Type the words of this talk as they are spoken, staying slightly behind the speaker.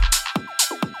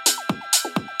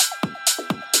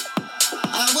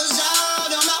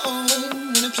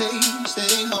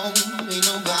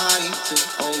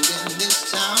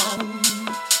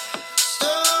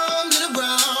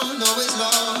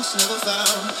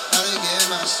how to get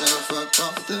myself up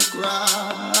off the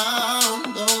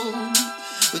ground. Oh,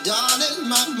 but darling,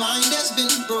 my mind has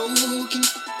been broken.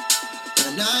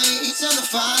 The nights and the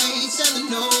fights and the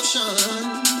notion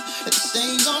that the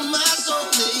stains on my soul,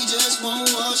 they just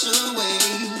won't wash away.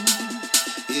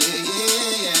 Yeah,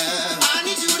 yeah, yeah. I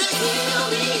need you to heal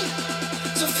me,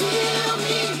 to feel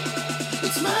me.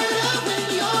 It's murder when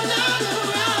you're not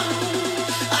around.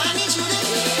 I need you to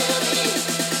heal me,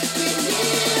 be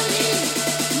near me.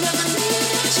 Never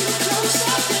let you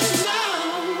closer than now.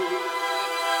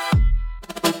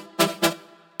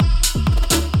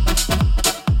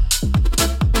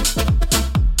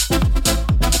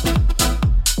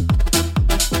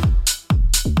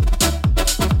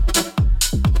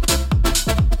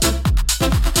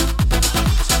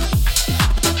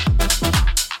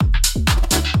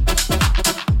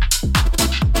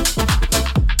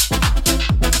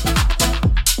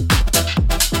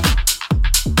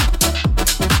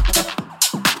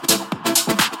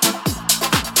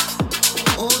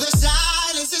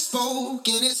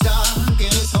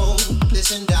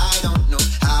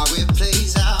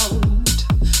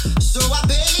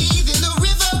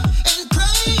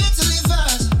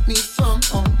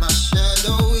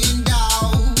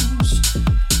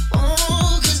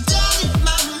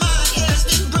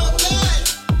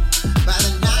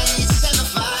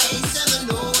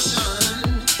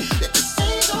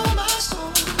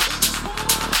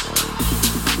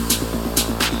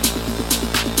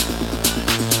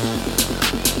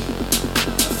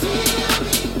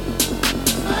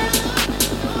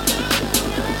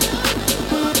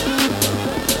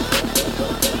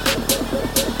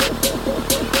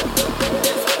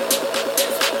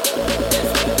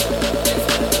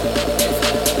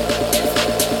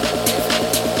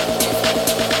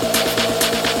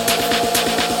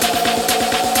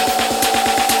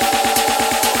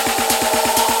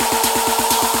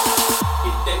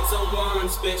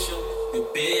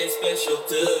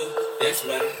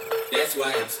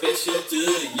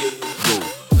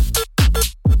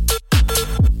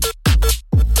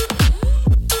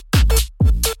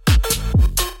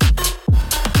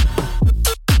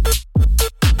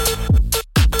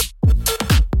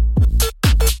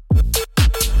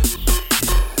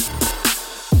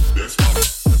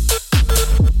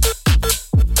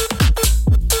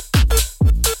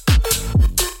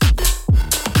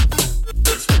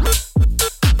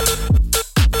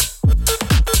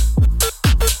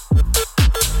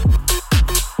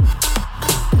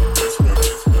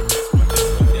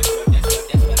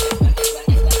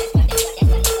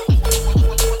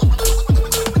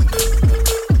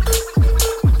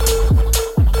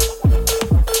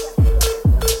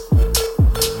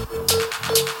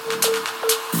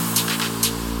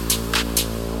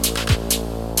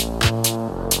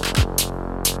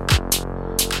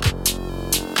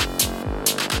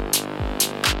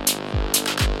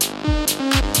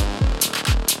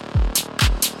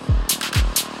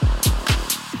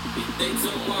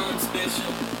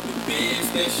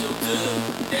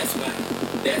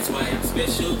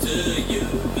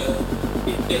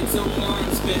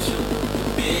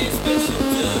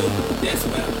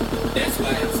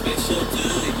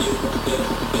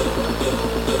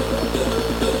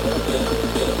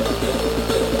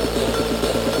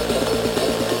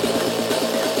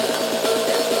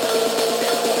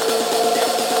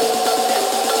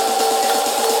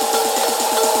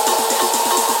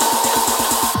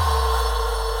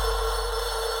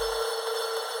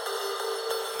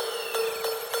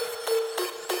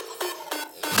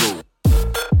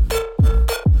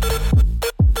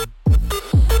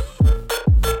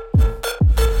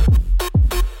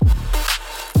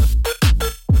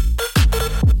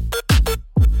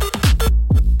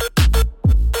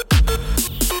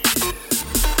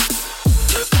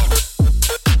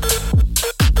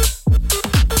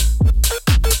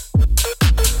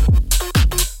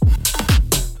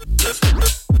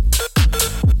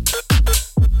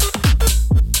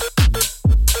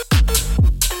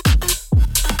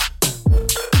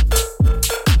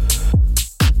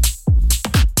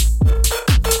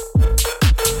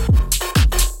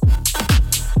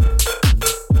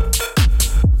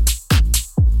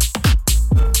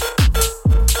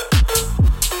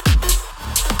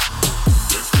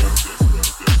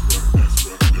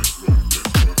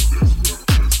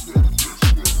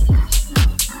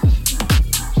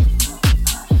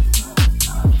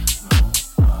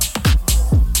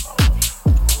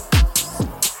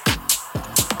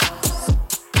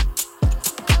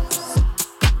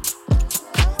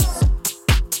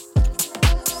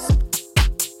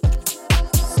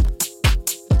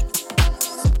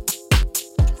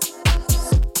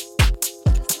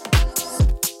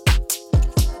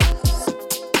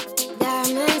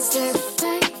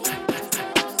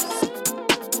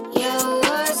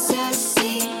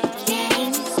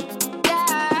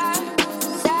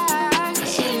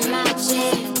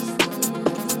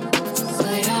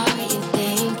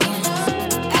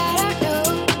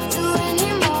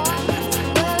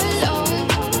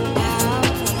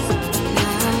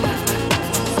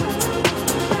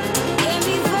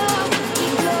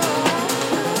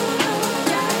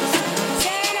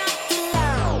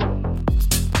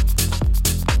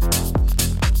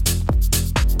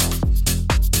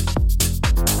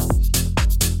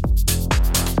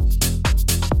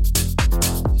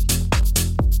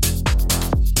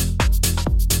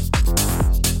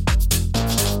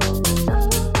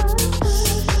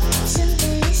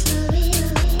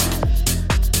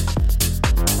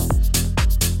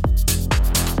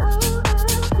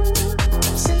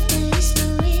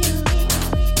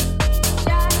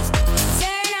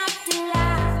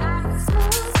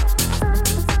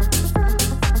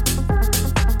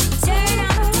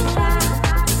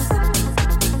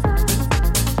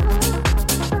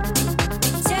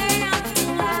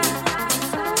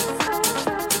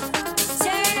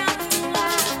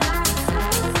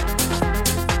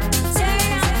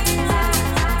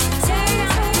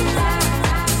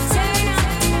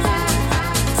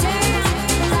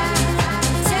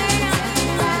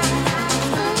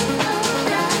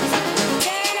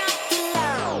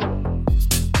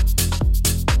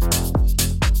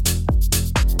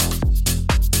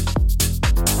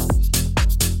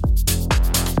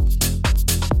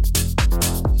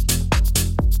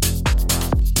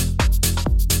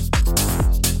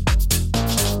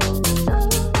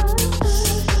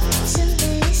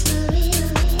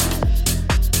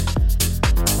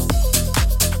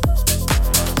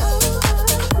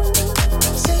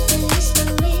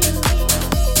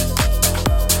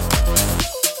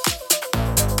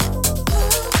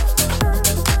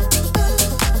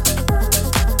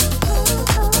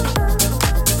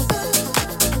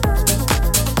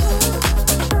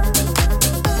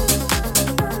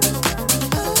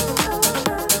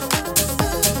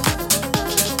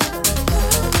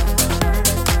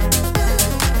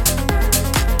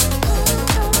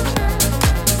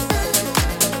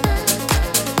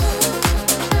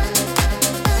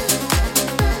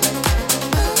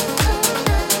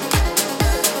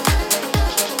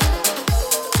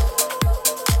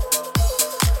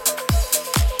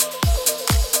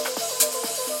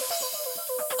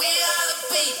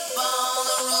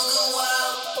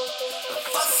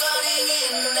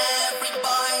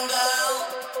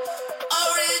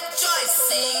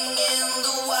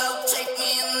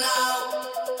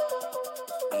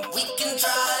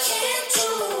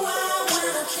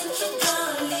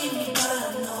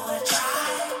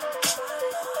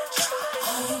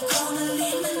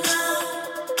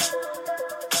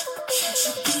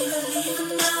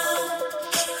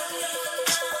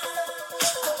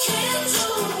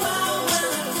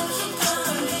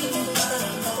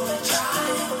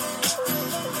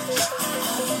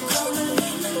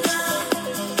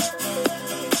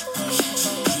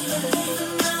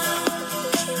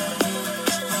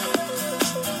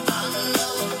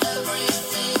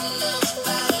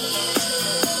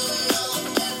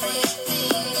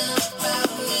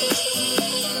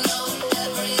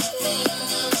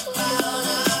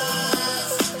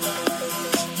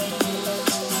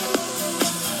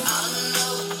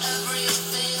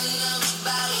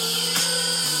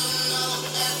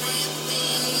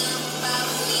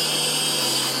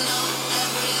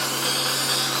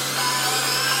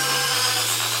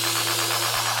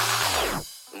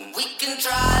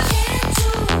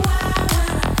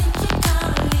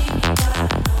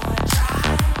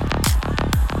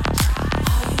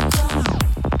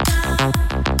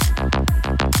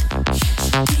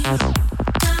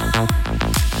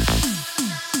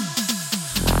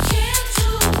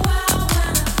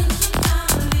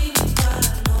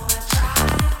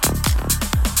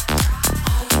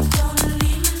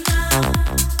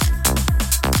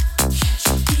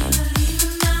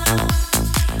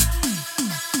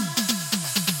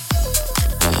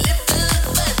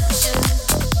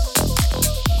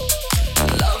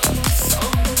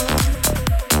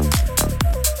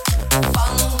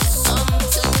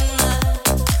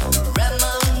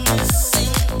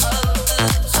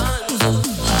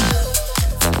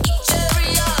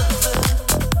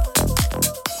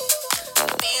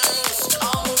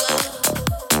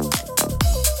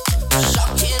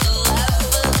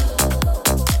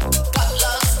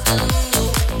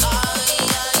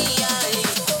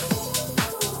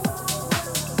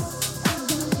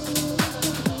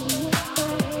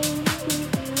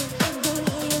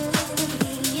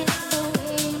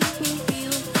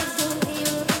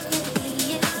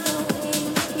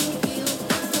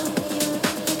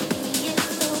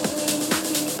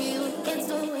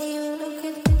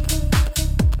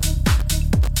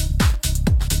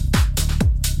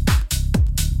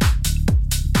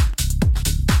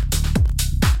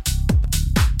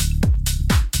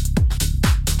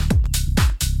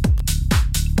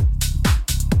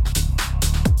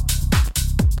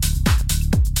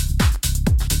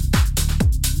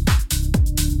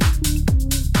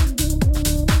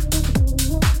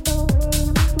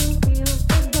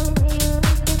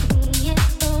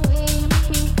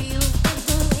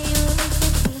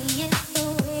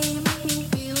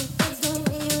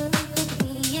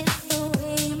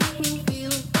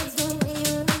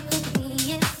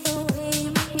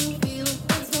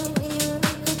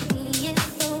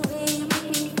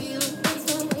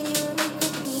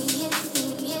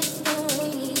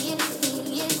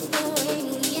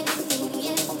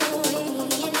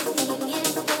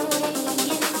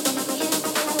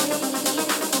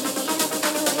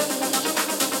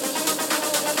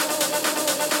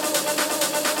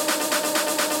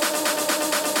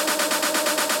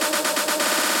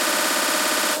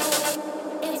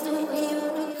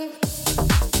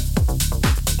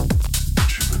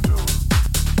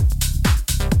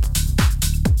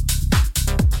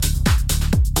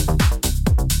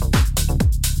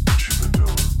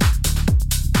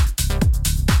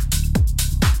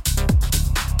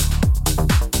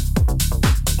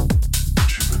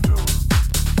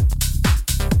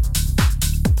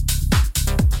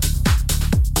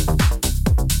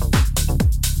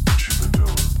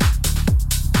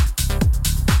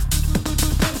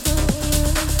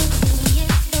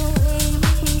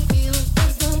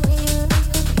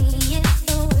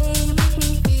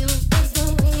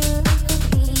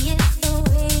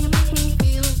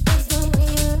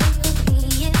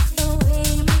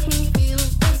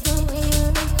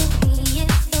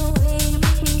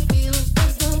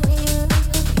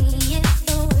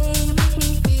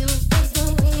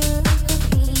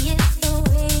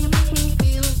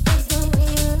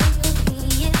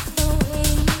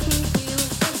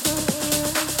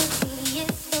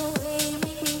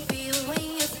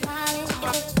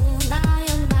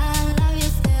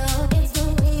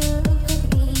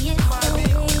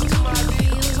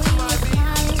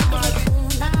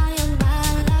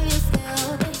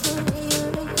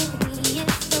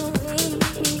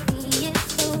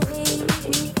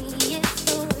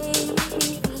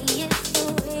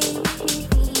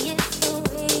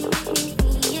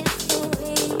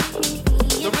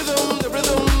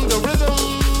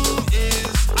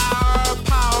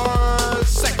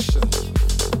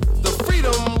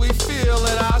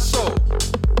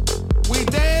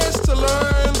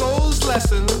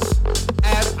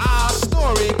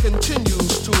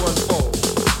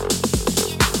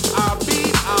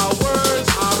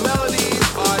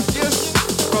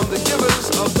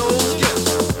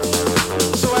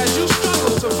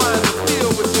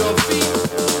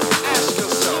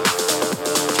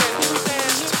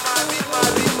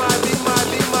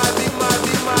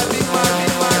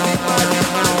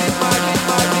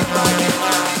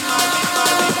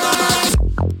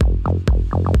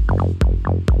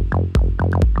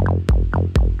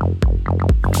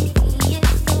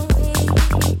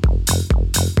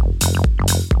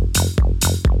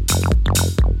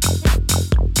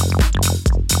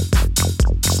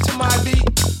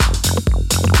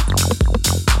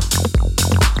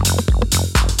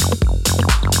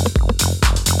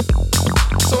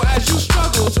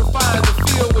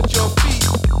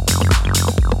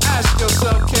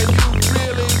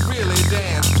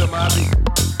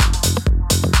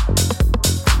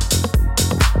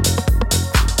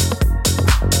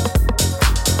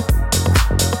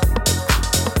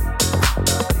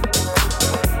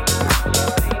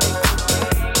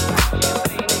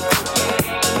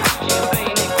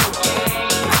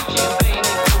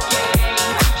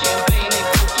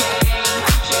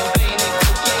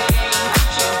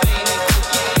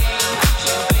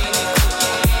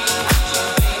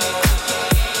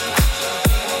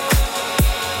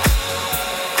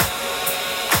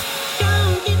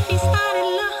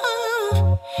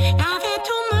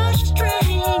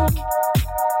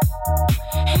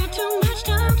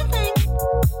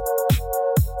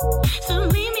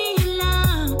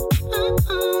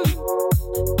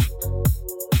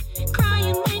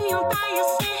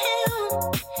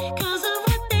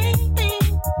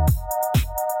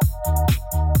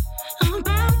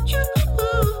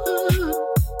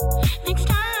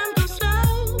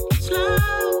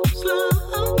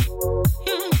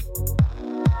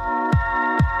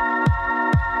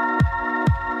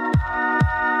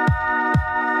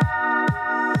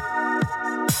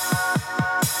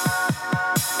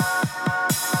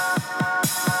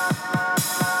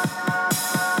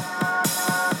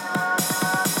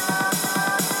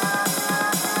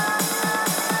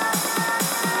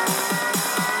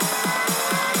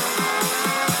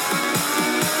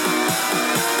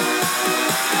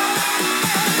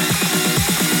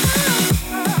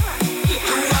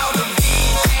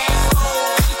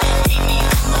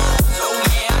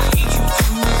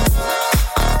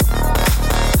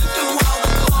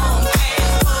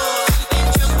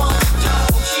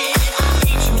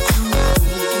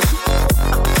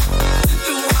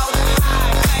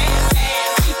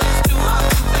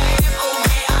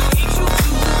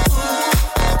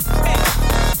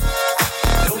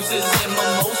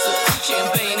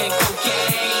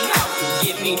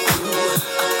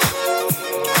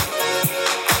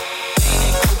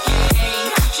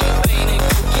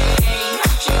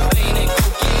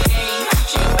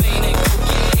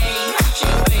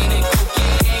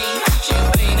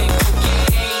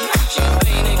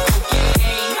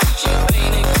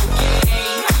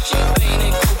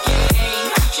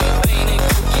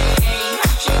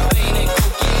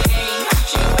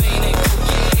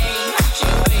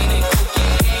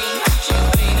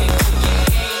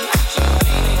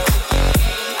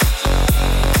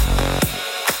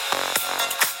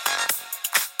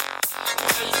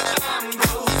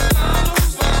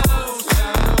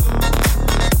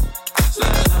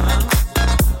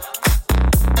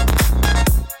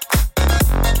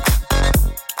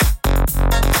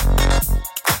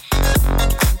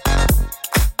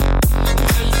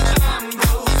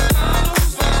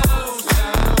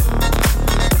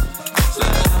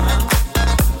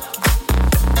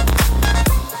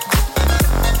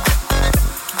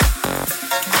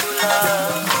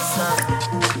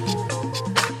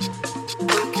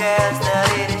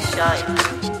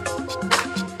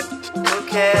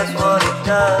 cares what it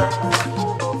does?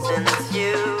 Since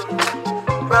you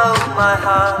broke my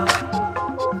heart.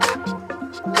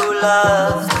 Who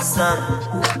loves the sun?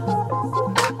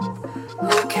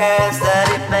 Who cares that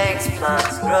it makes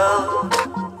plants grow?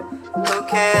 Who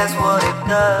cares what it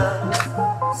does?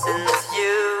 Since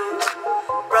you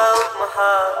broke my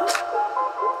heart.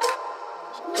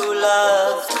 Who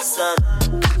loves the sun?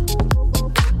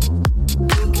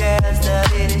 Who cares that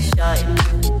it is shining?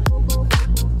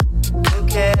 Who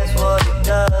cares what it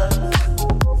does?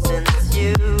 Since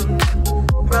you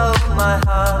broke my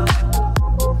heart.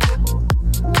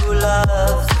 Who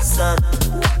loves the sun?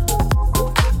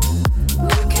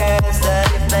 Who cares that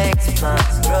it makes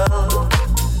plants grow?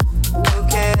 Who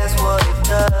cares what it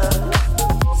does?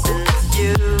 Since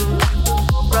you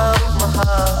broke my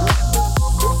heart.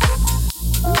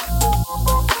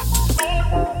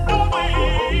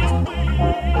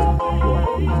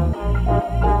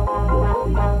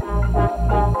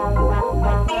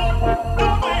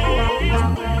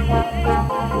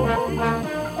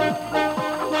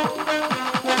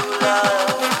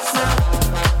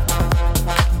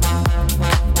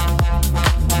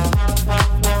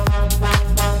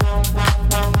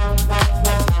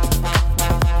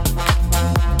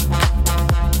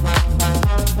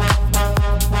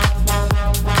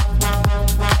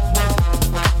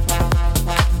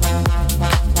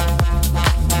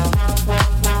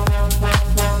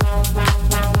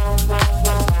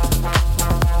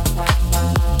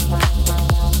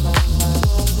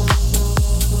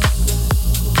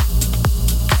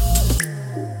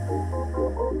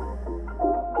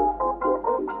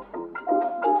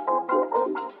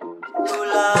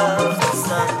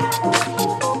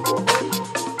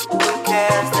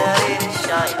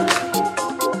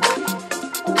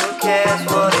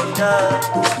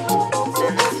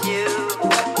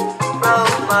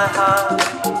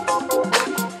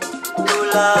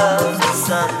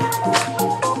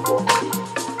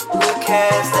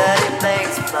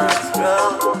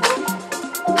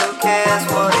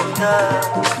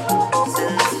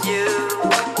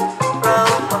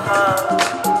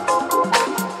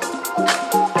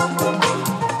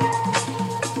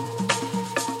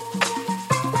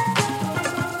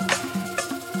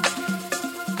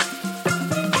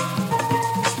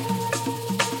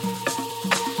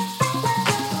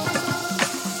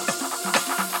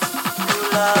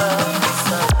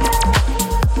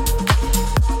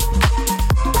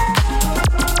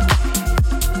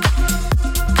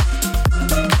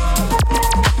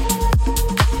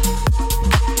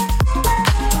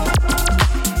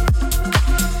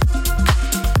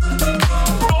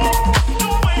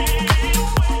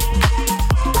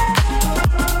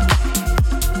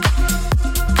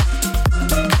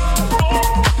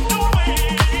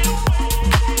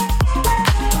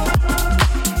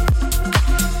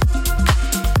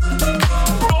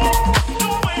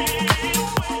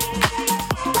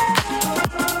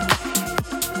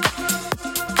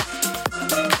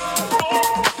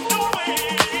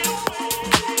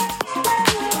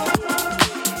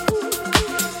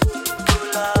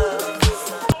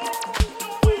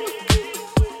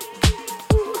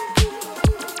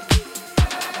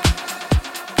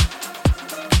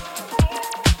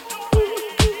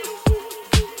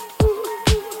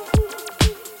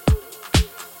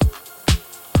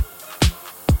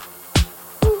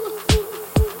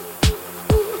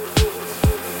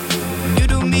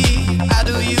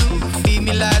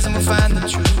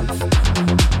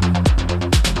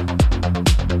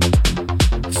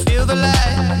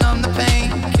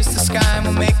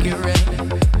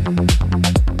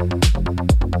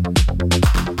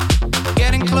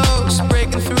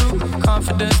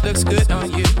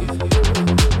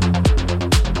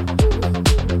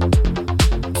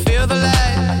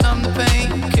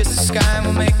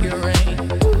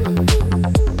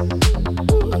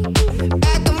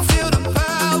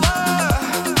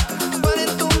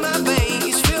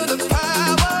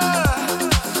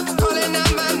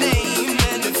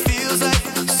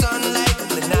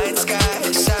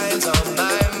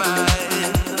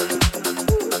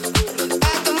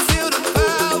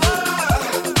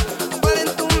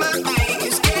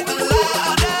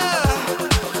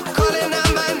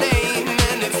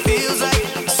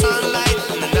 Sunlight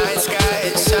in the night sky,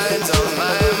 it shines on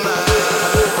my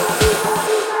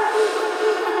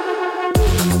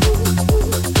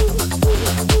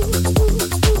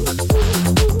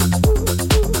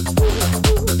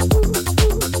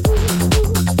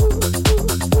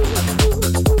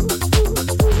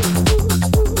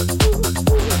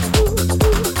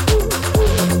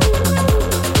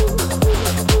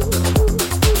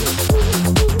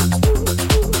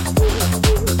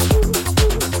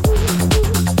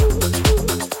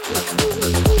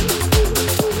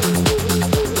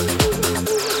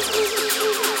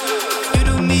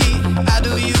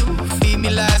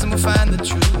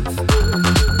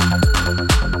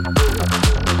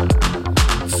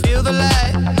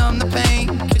numb the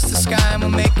pain, kiss the sky and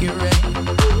we'll make it rain.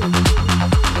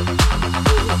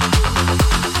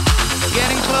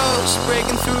 Getting close,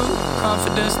 breaking through,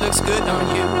 confidence looks good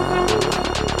on you.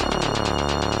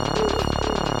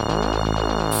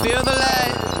 Feel the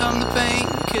light, numb the pain,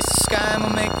 kiss the sky and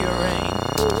we'll make it rain.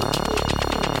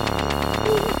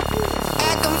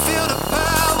 I can feel the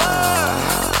power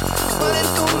running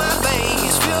through my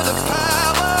veins, feel the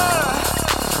power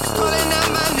calling out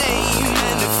my name,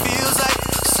 and it feels like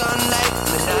sunlight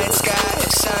in the night sky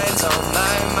shines on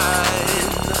my mind.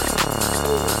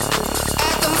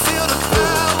 I can feel the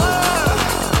power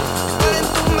running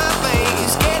through my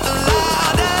veins, getting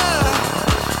louder,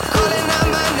 calling out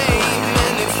my name,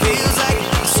 and it feels like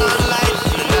sunlight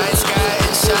in the night sky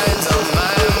shines on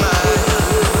my mind.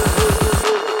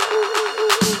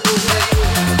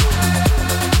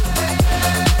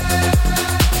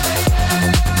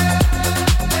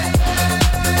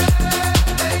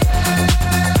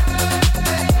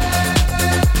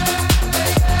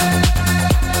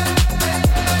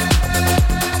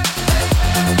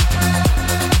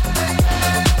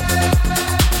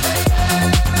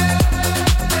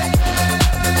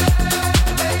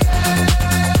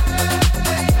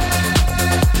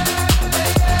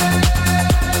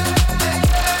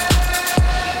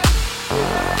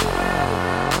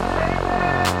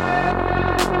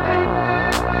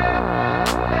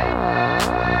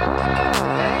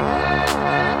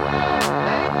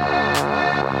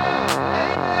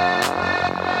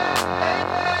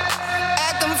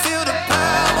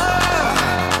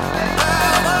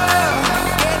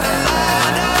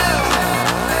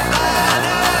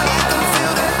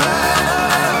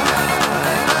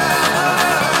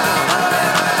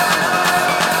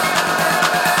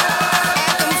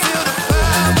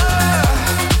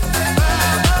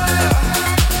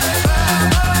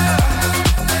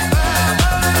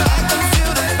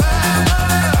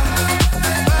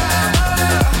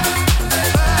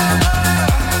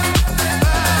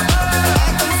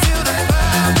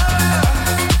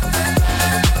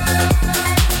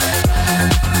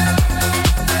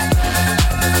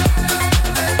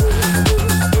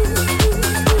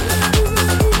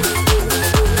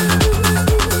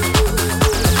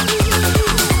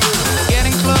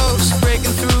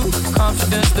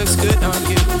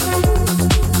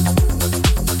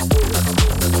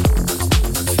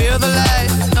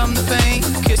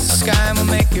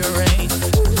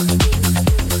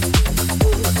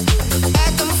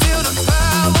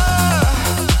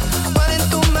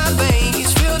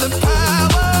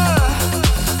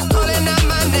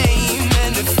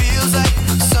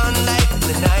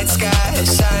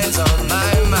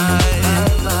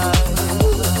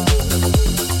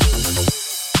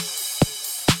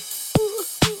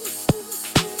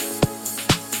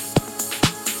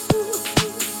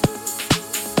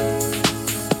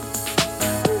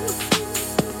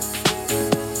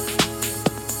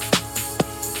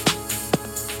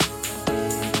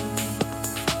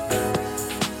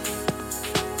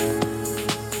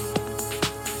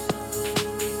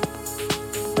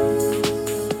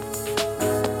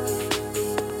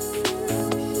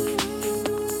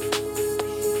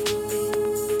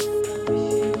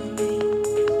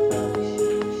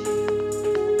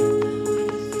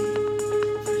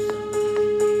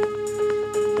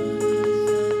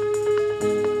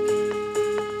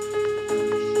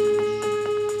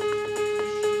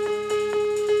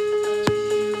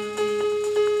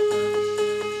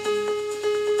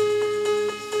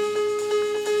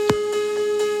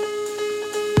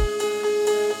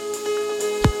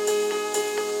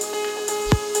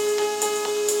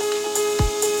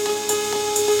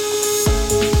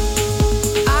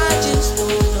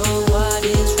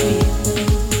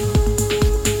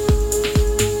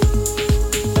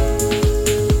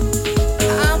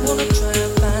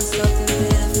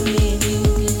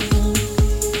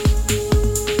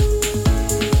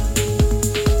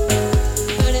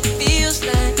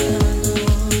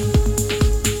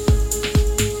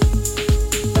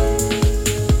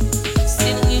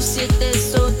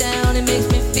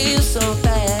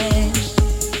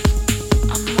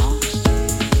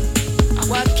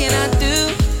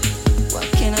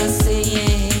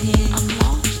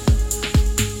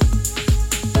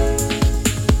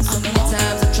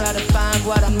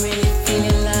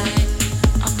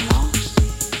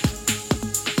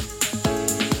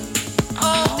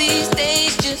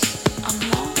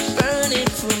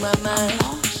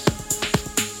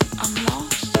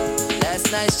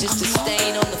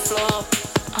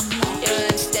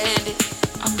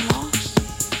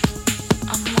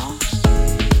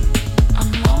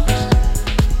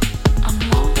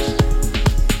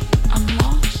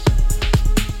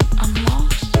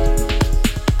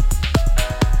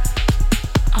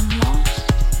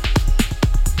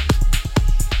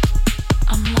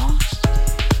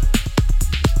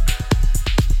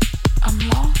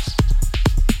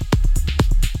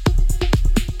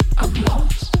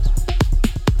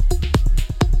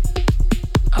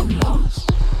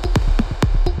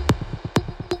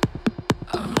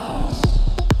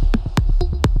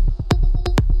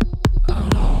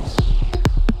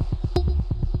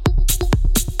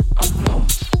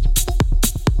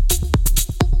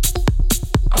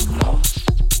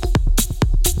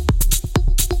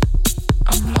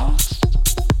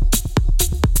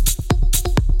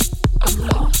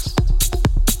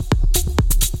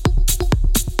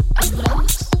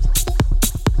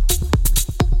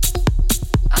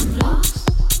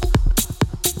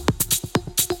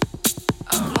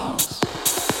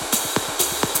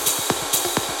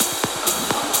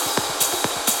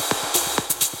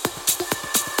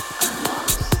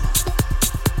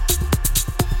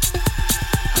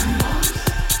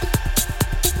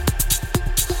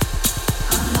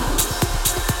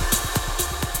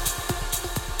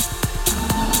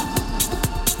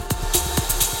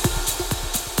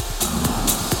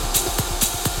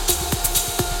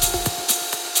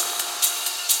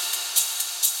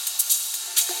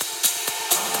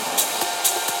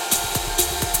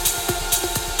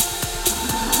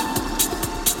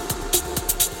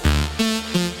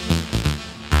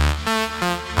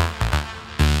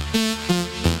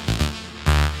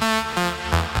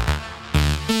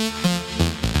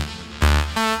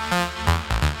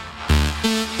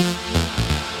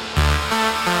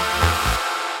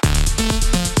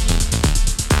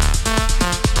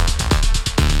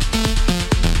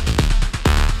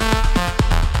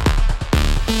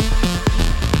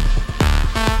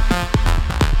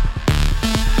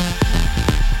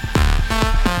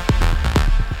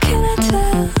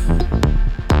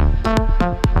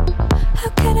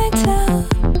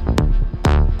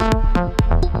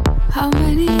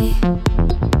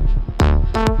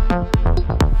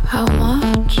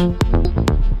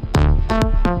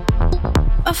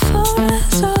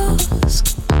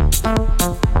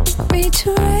 me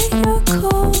to radio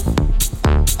call,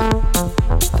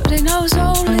 but it knows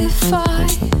only 5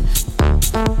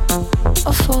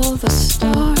 of all the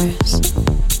stars.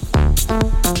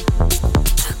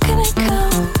 How can I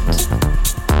count?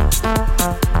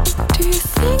 Do you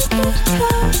think it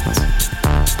counts?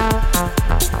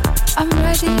 I'm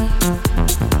ready.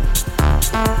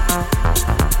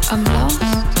 I'm lost.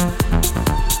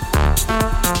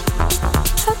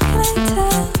 How can I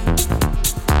tell?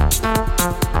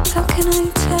 How can I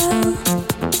tell?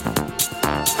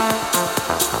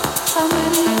 How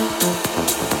many?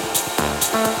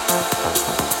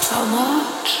 How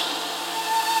much?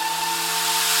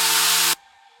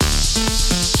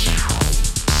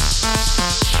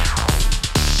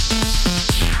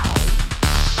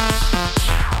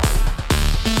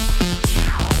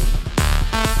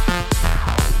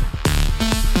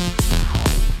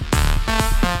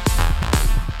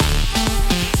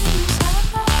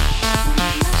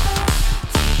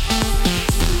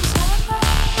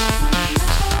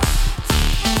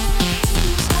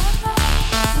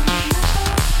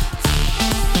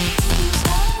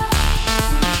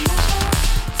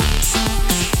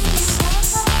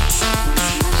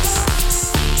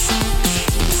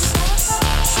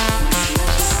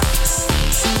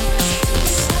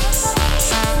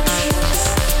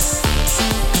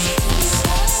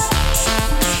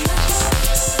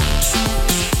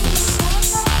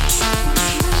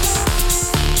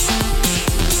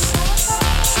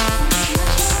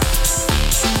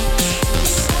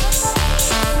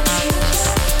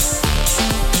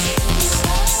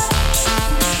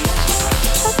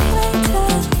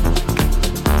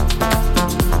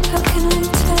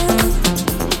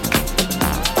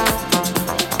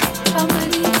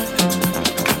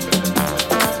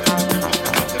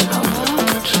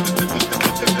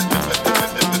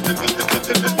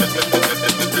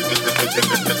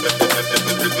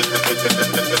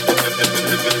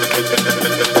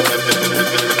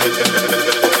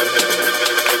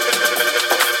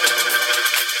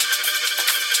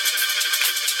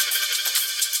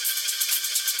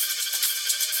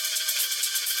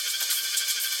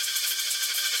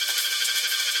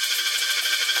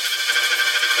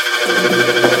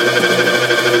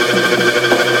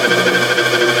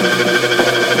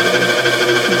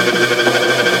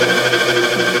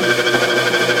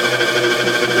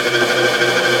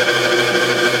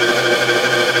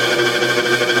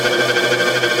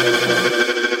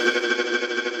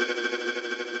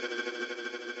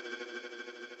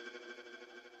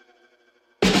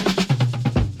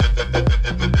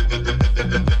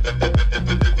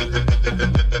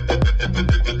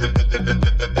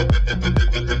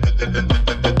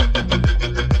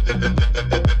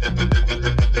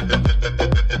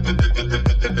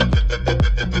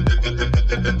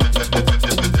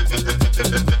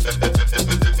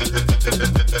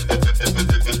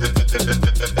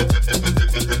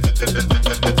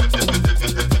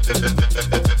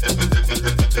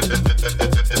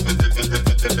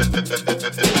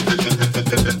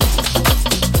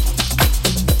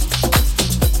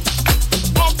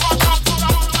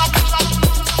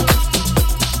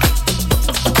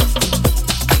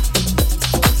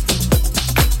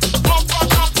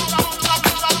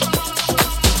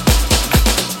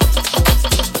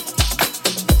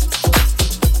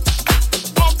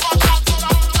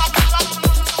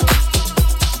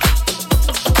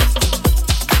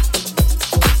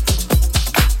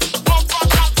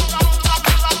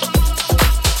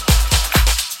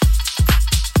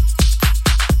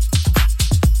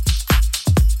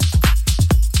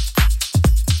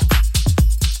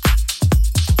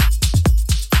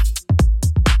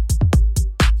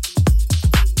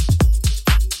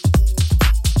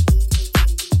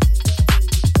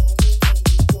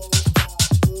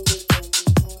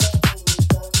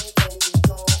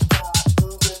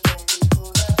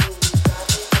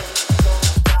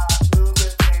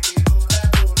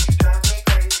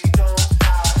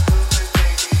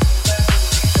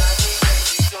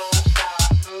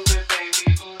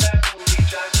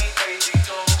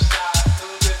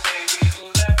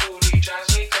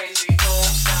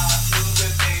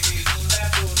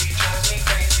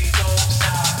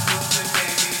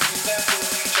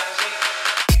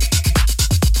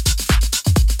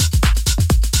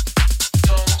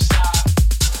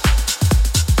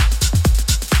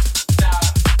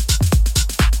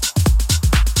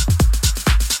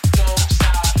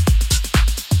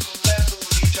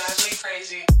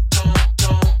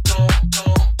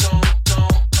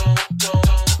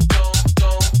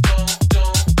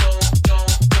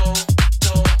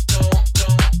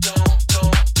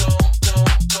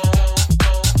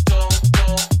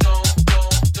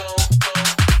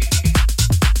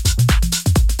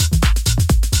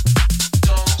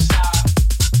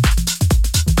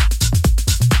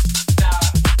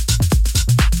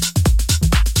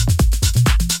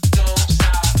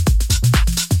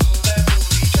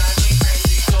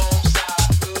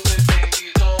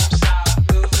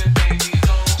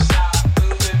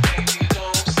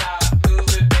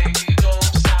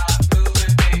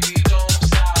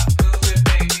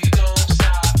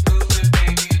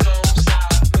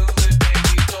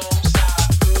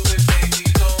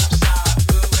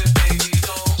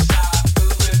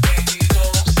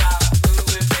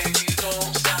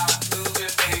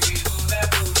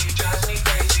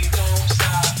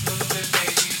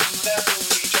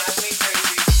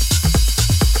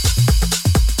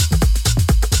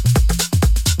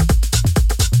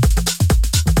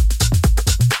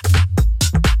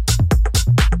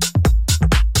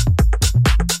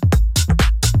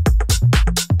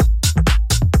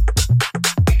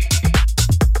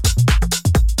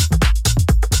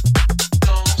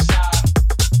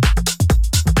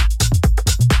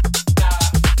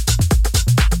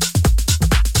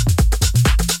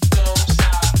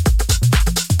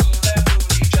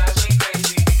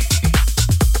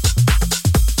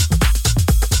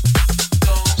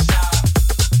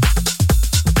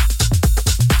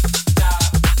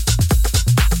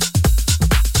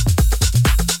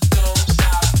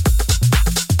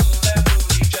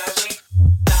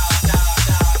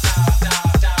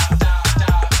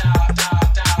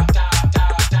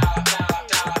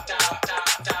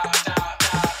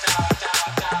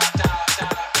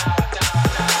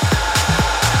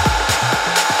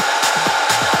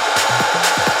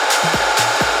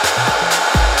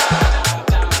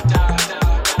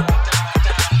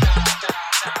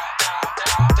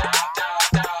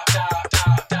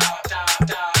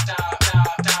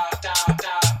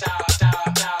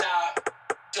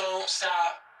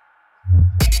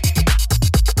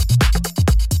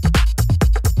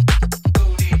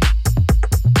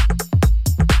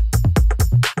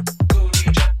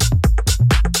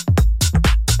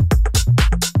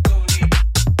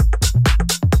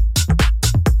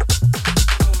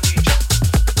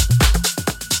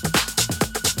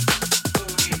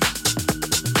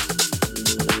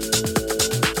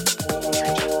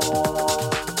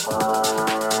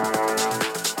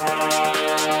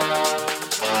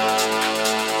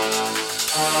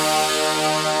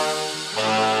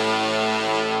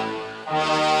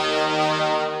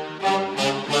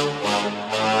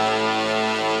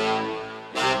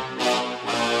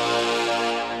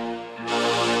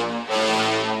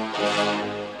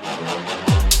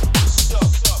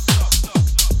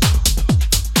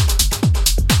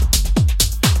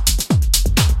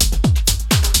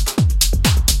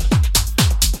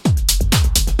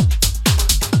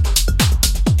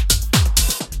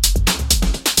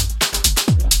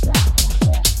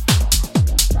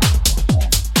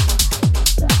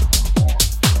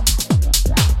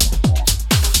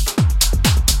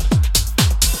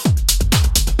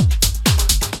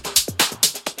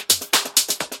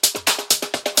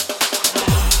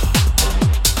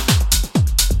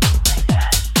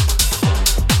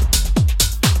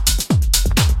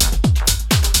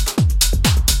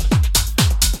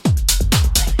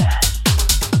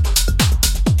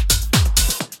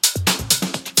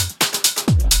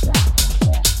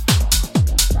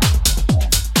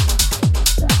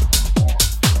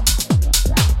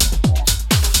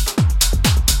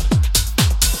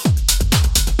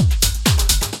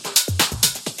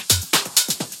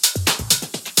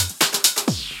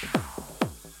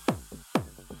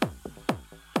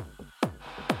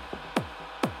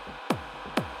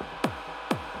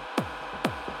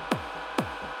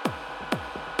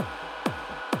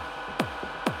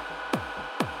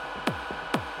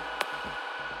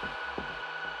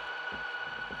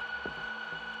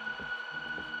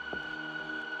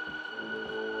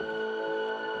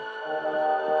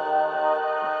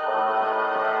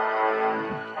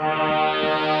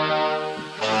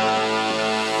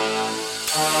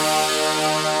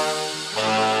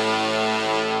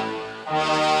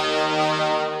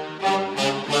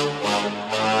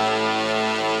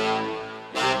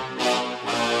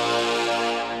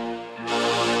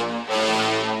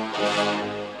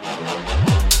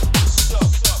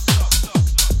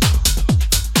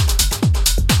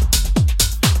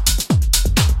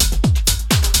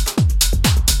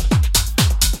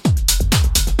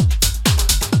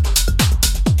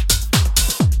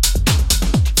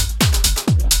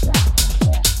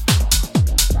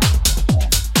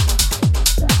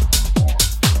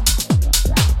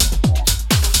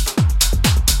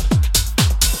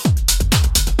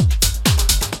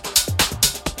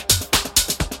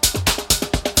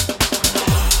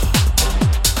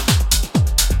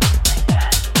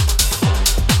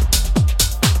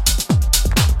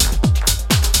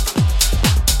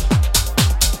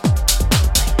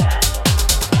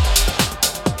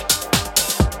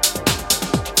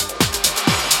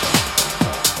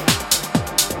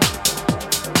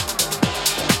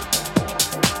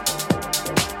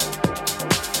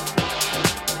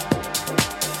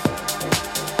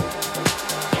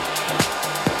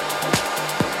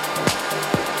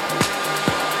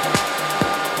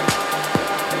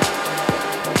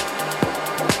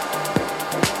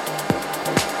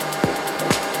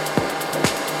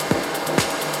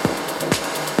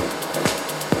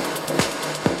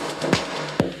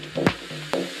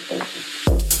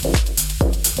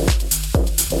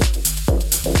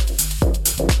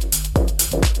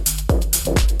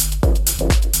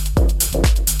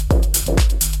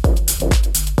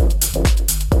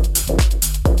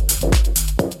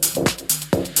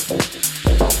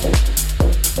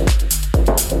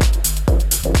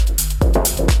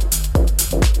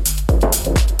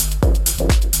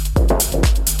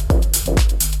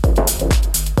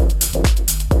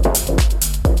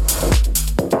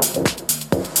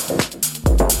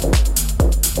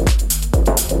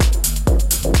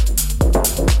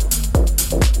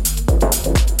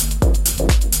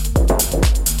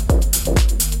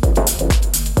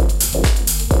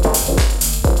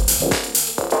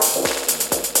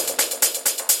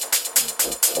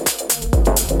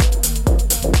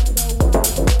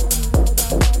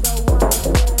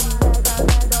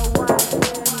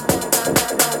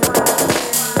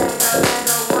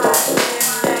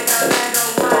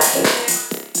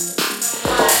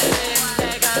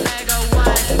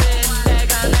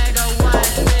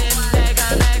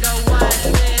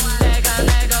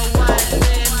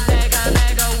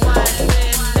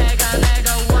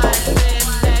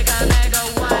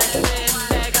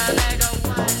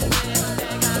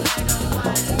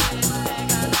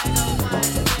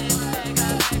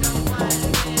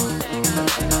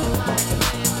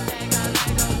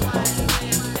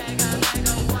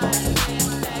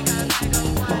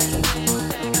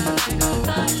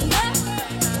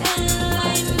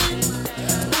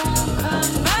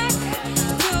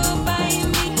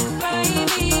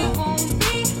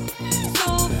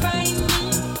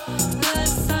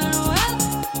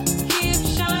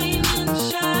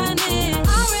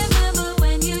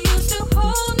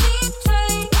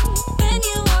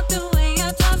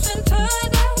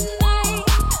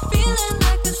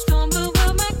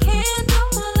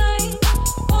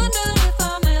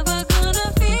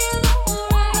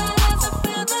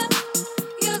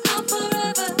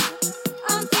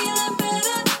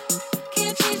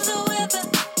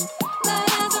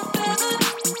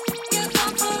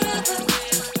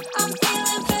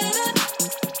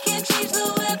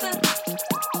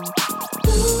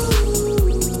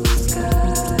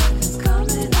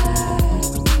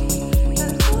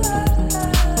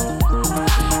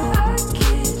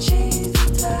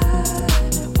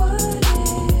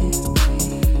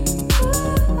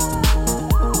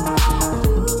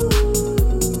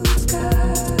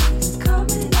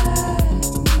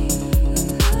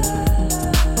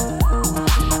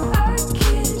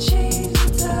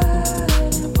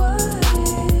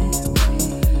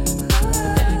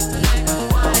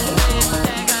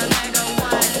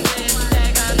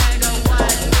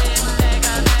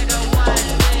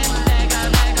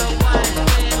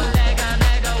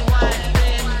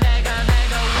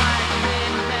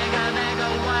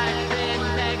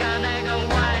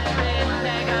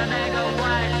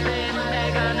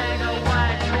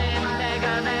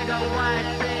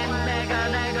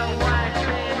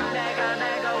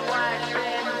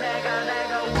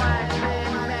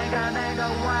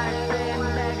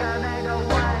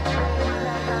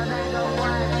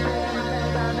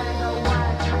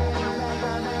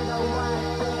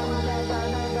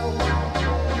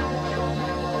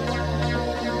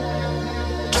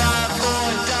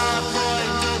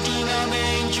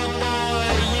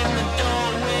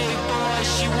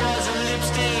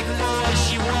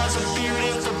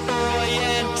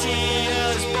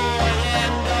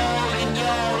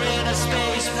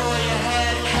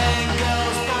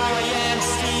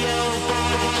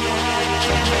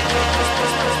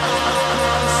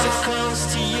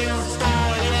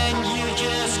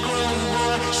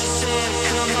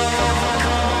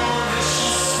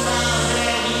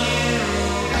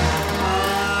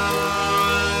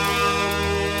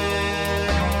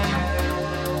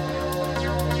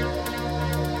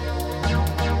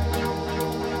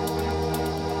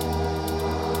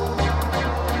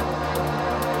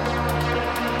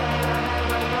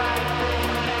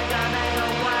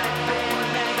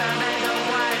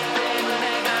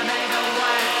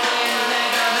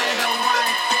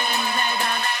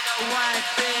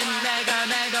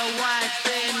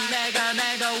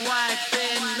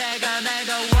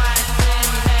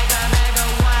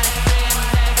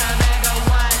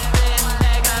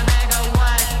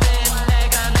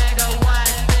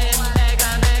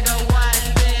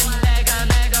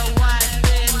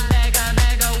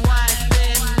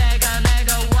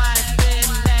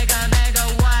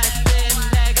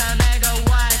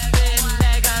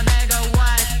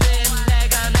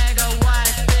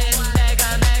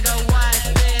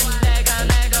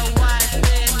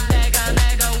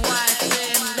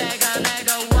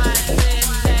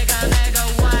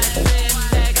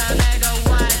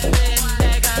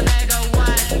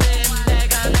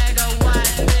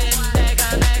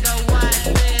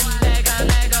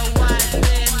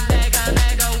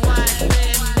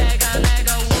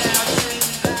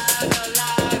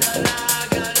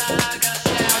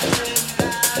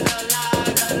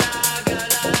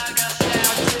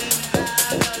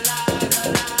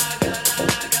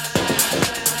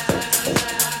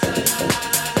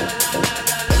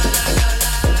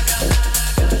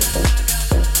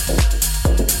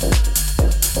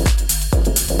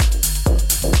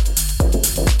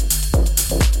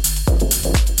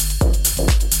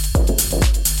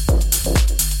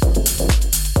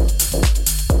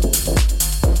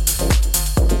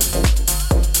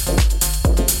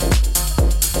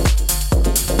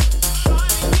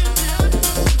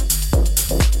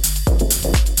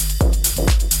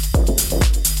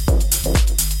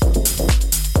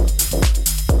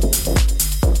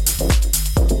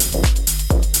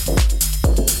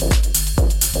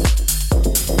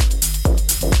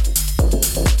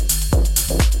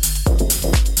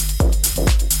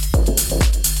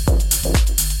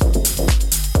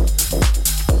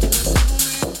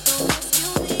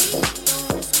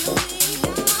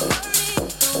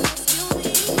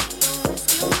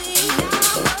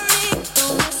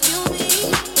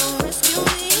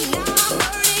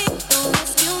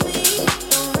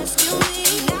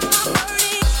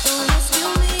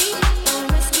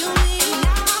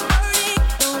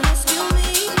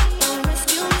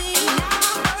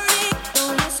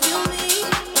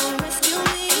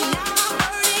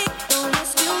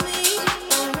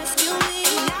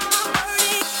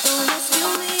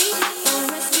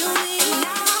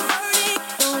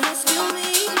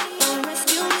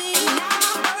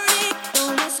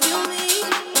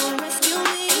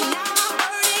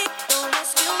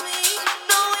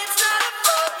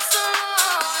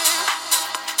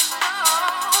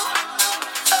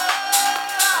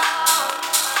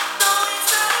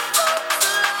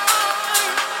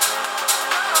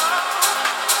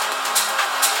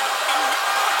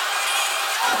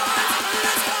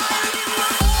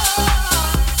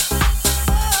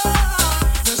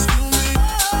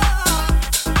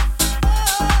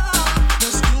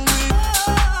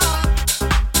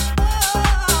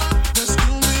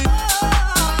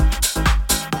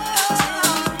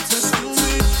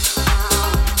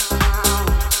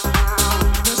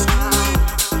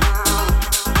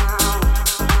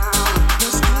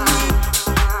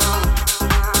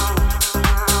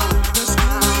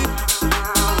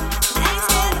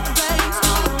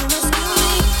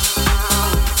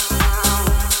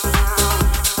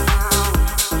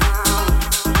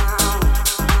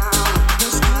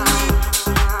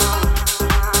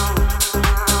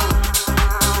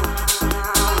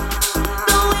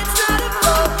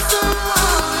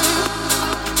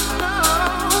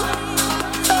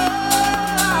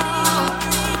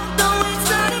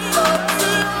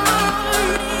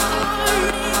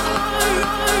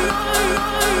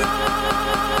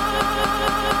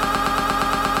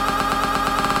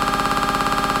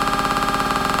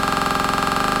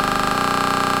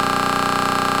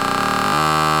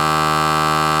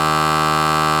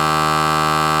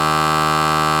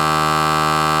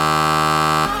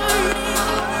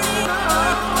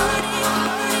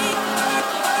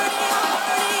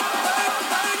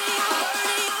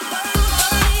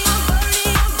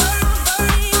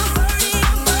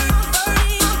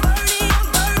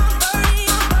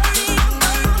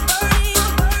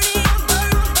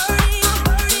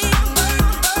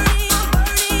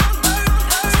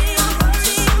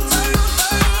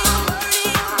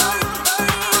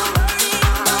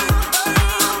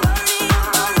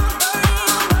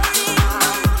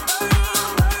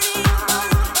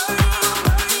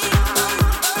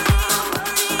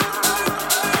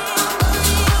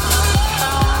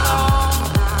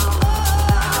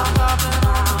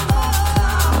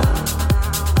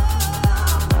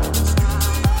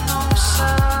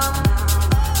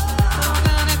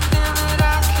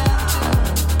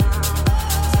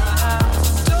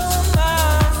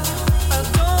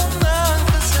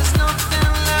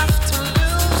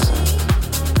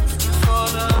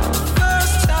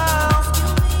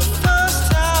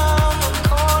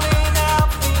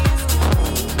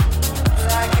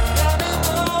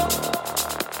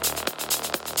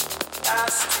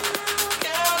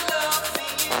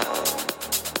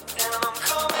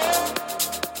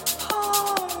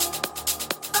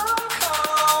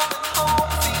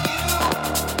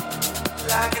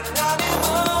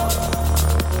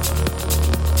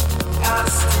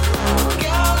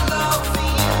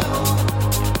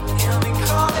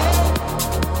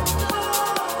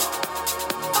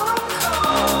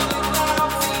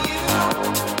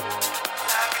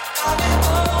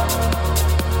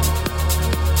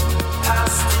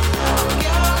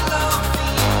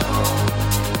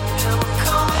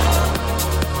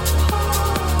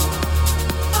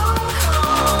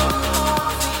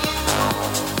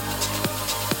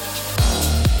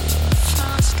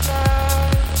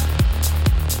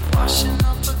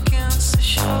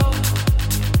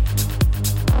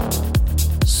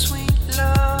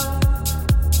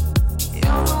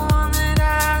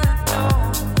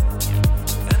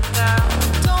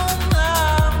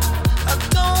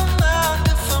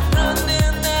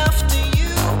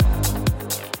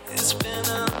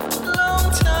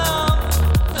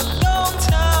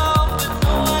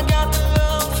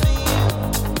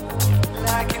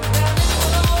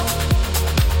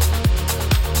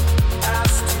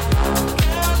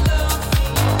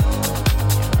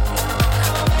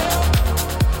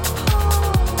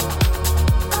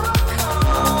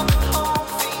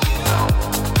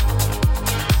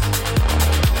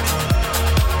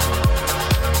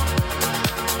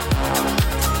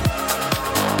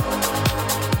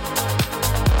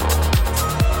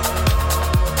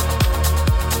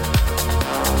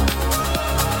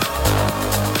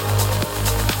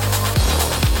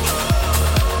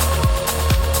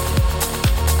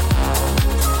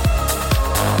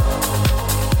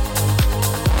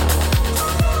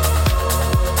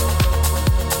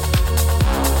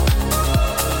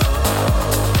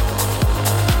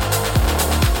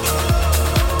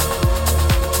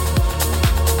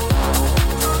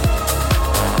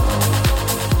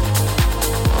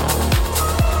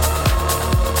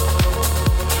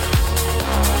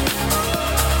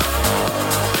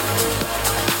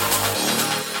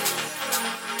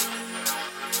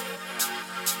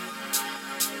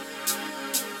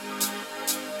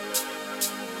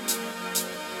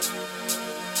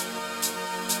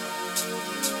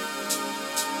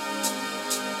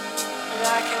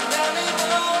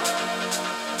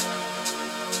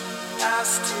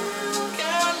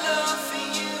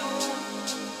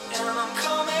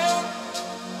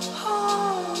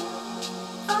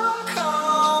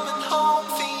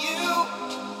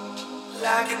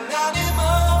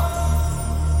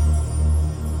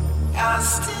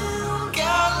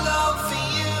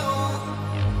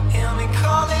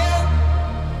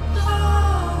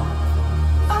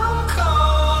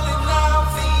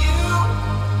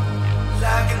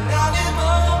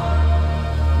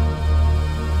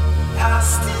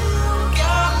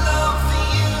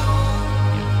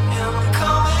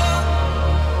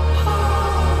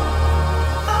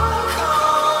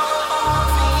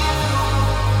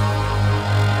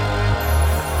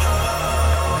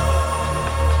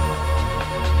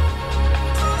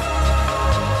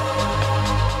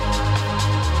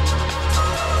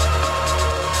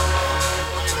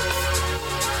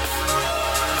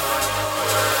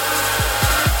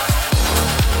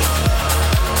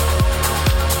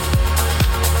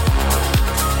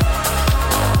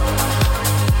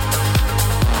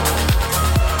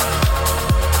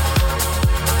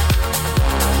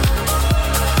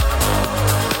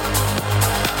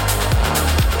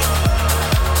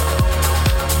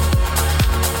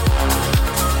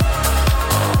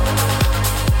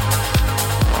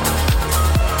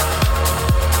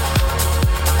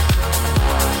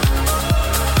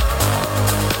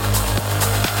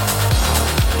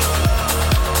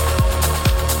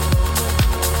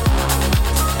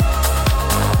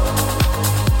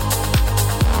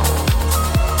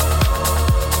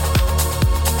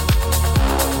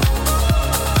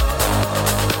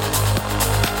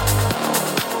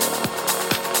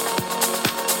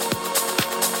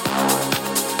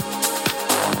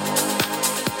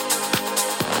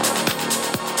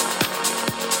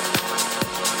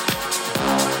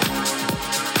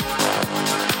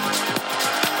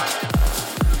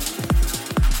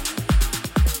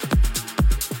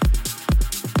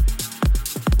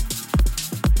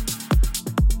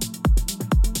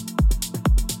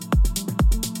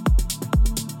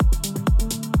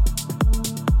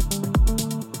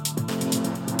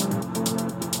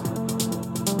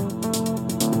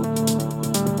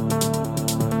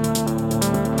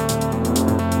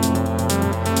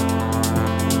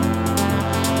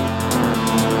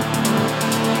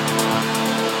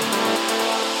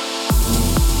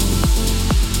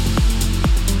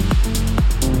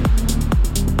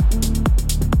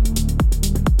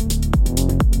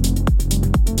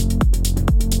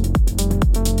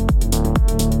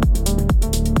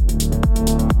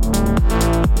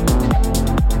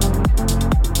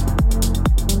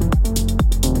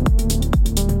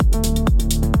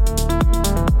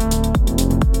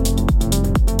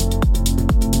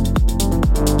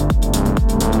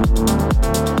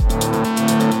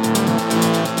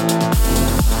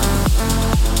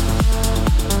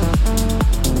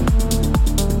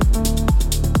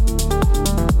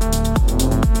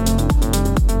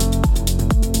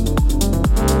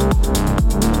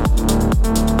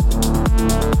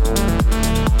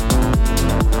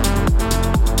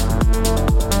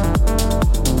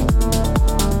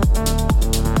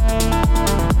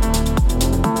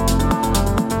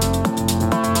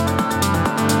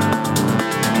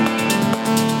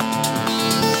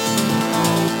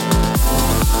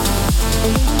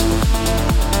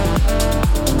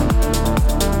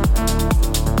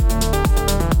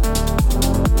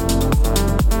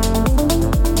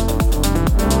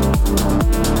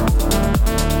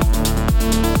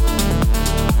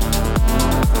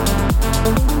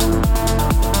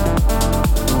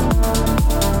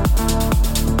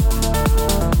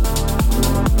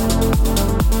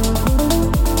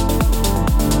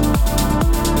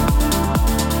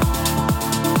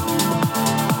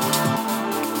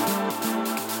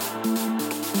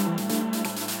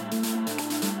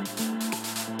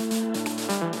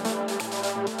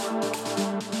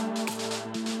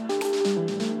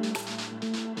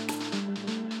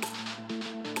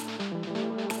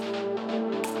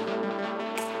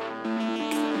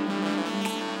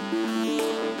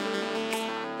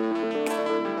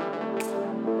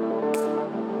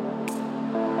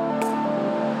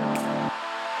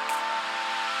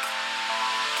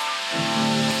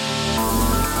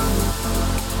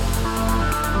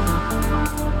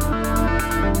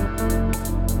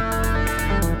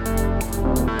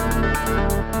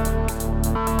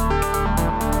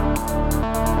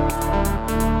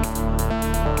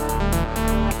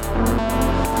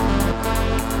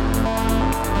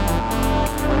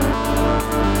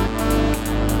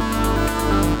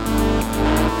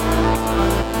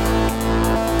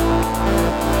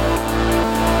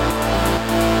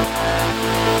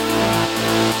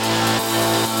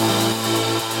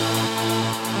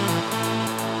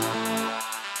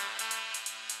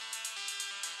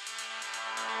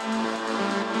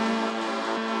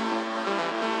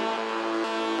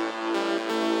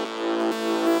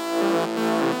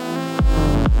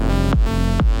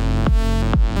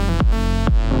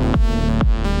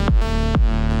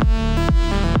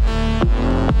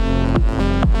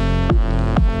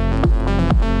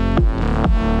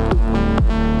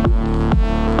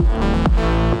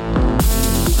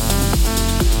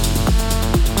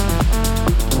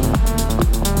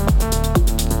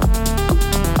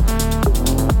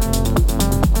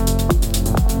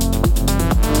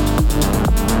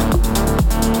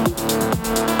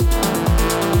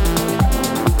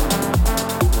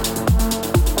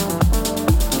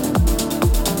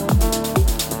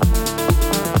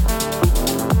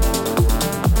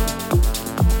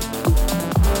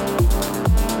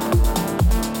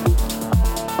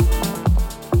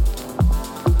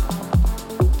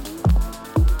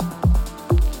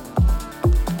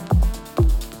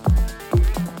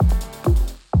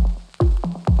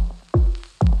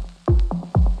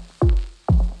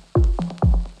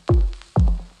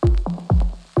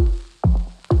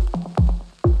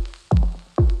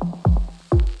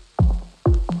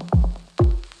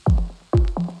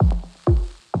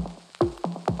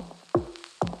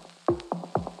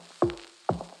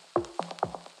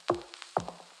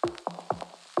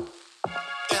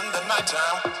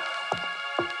 nighttime,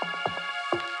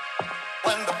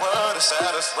 when the world is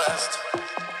at its rest,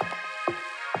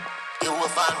 you will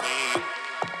find me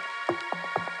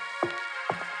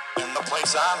in the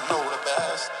place I know the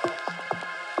best.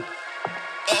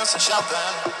 Dancing,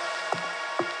 shouting,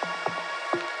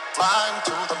 flying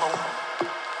to the moon.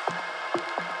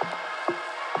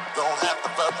 Don't have to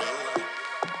worry,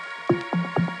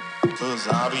 'cause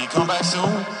I'll be come back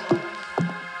soon.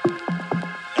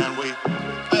 And we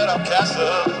build up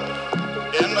castles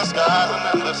in the skies and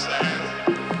in the sand.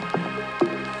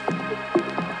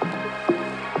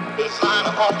 Design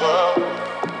a whole world,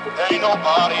 ain't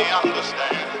nobody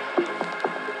understand.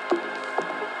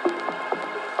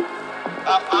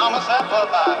 I found myself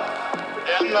alive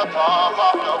in the palm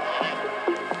of your hand.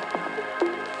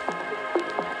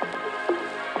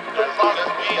 As long as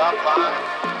we are flying,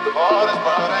 all this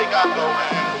world ain't got no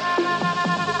end.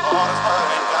 All this world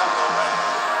ain't got no end.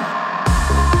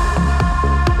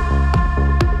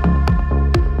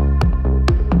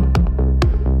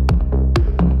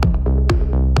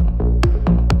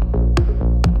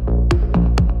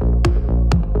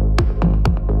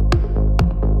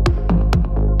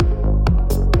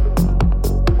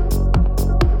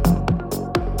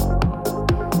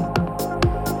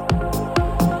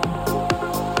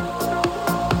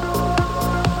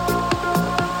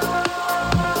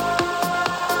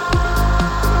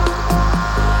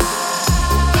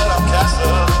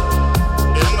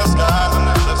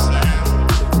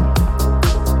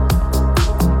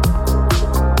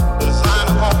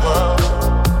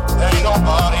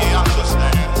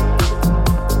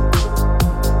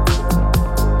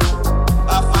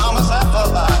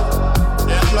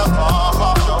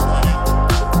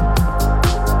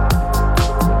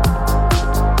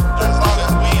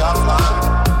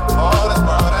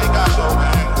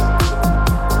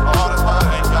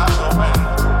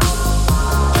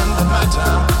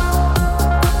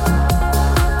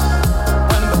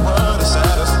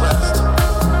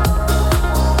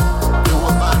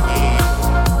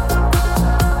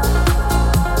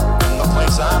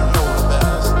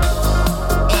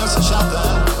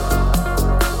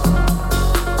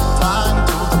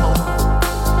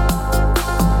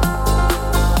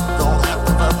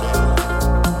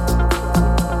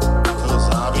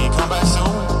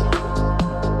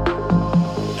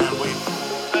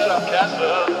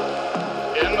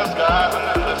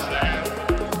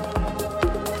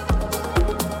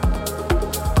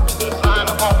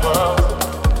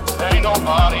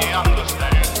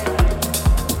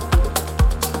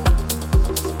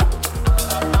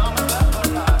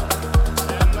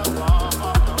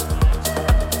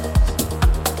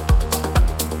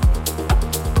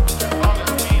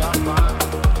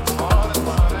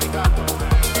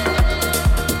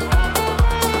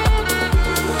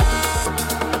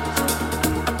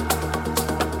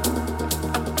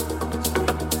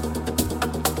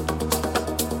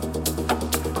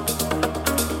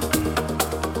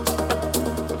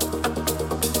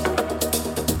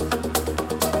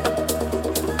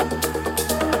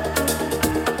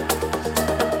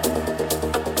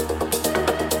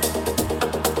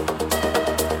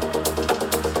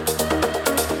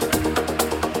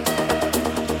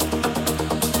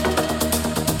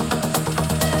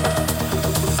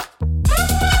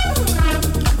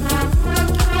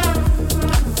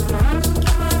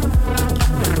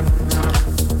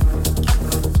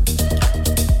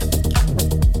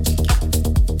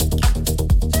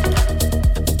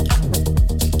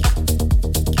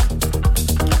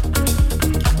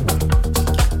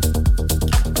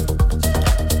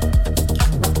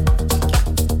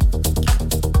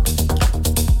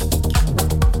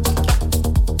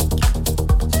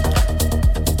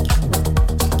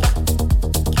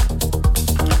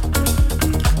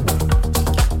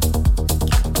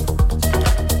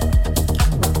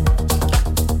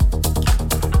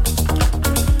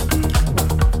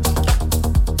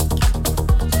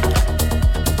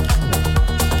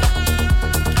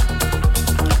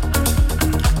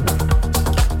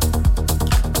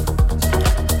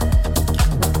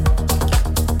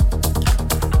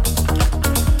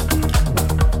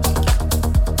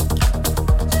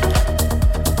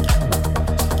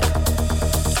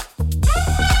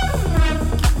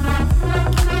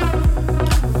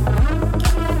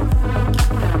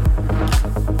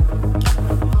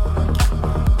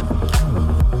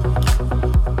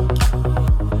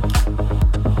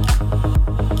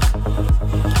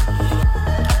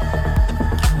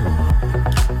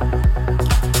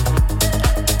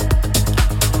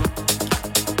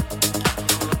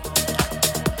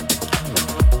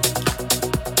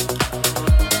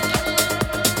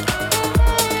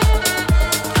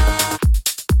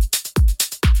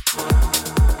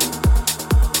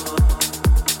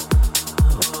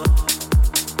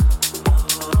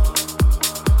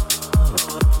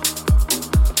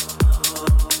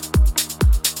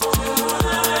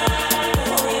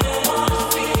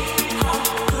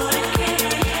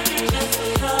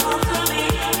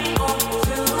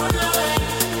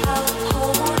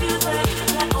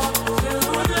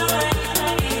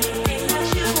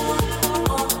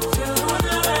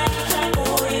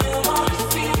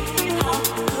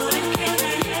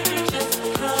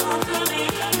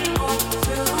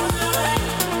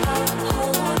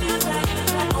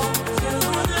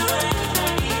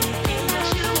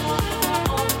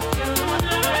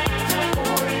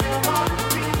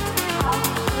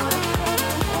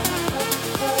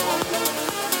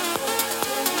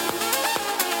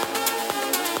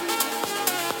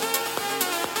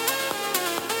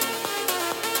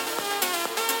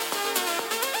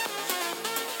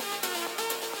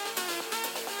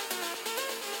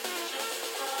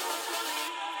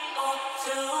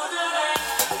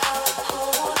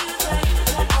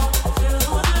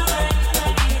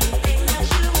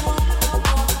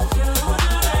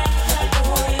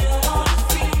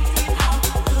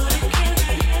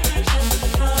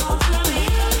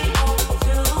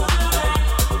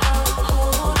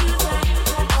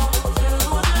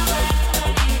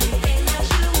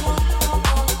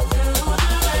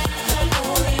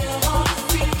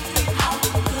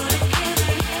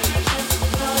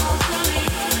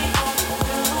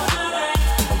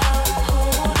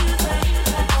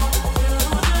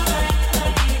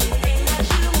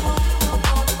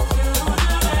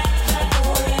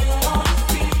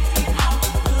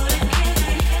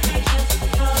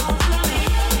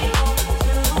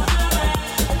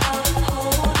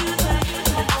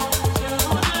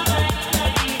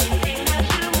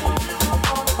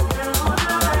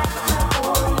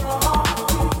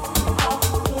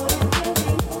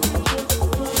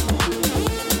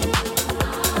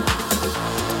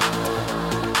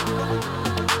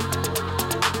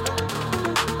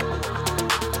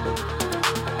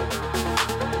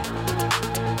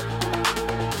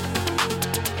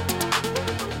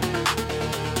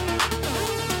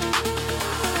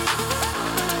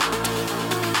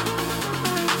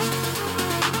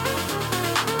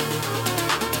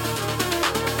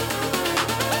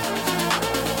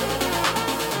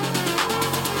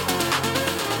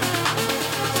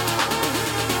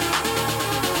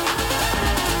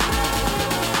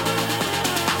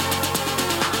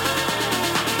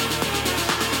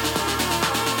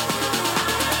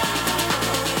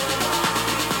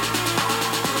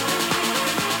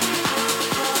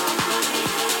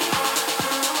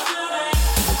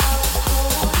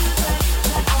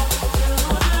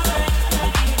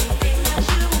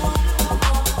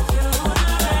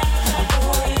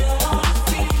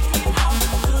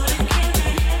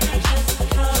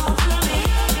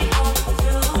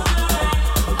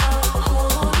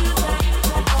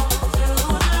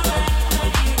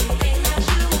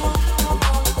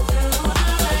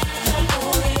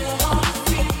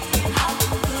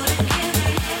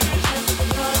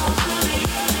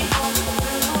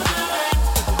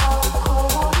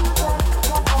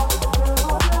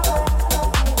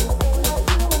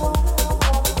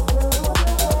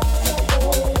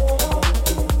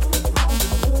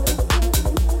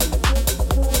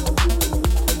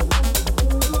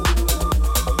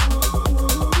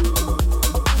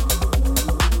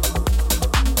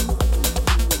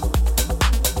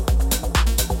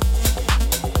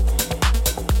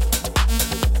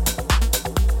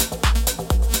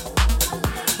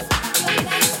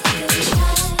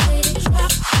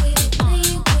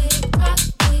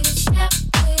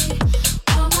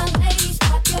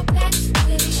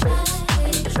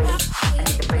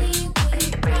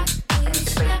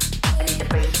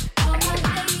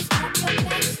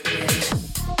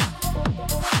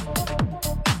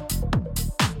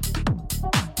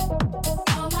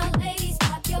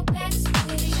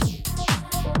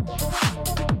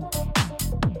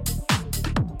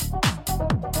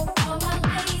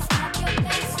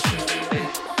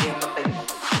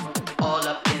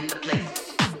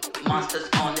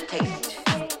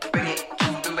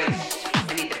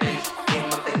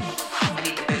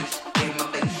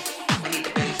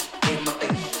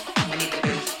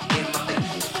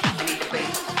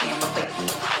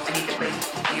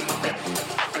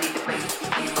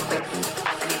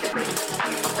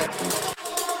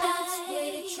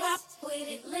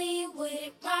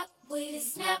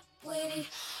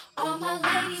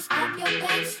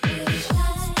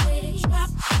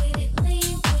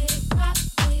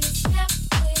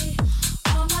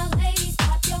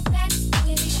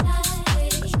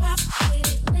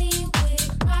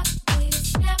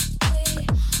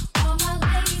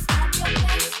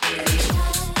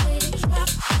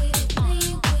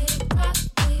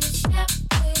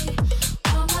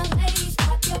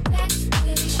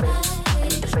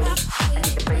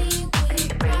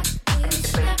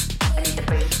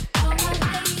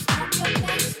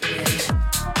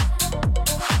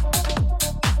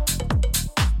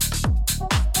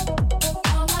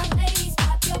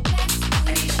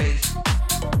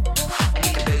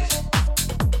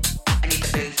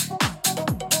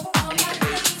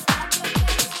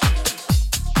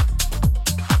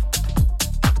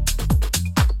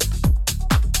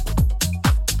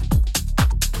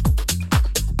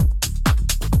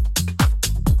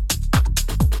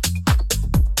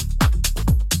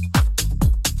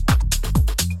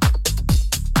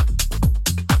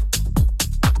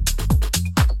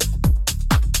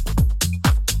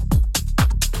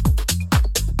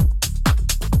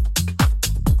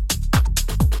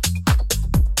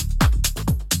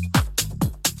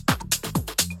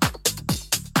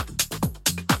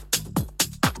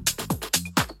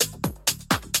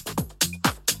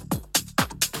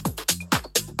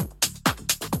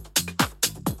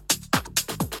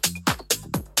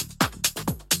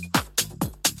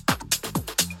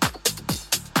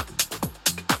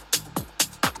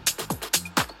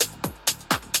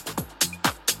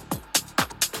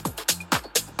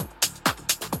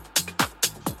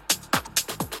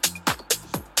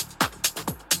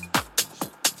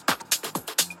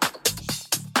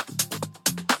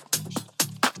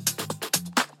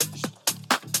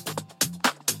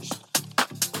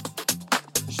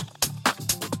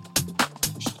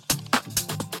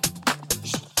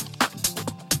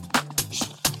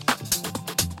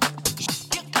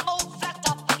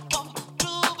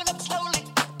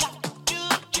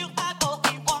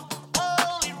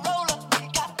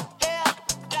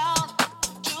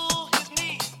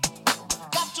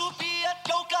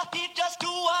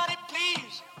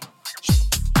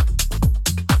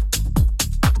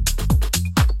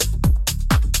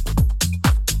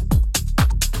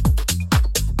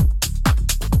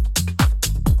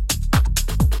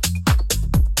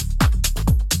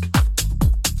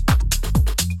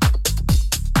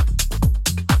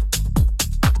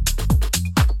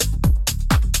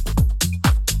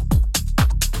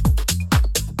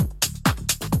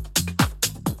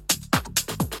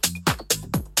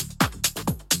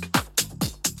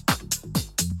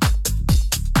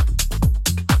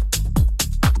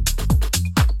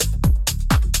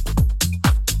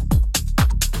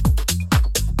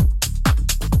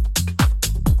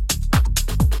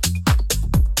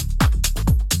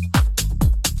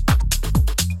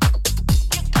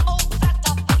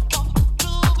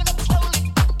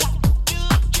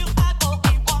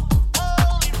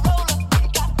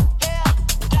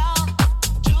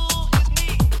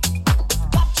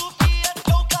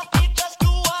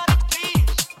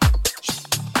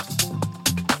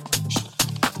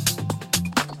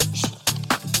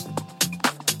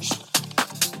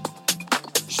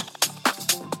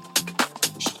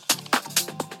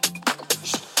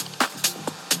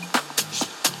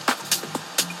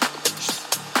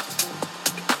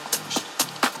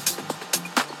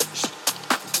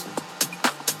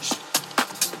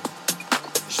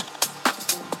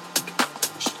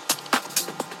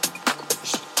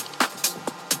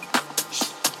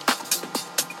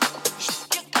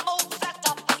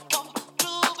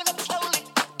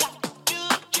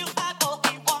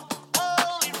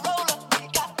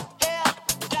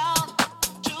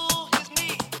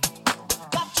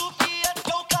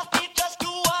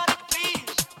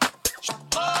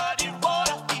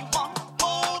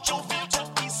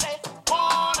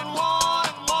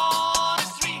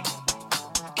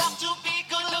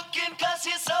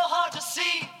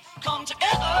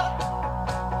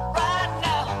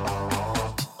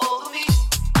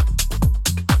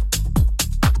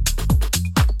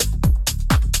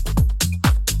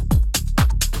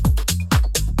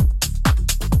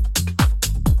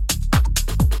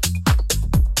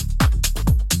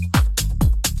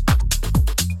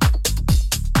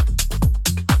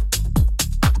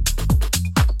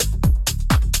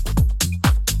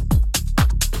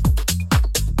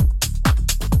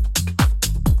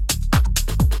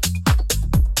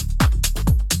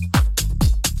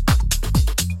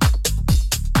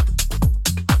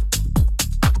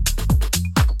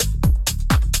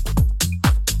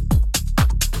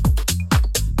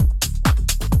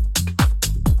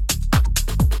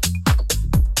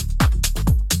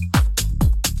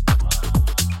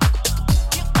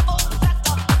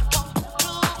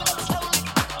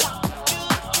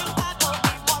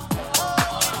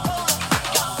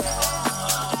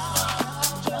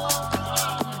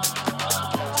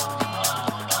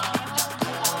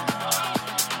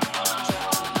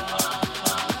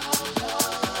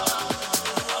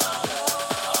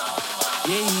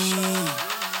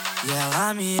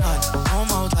 me olha com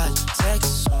maldade,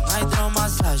 sexo na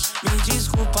hidromassagem. Me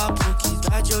desculpa por que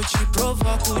idade eu te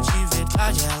provoco de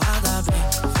verdade. Ela dá bem,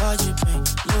 fode bem,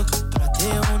 louca pra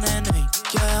ter um neném.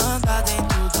 Quer andar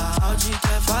dentro da Audi,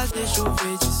 quer fazer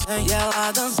chover de 100. E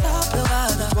ela dança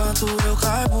pelada enquanto eu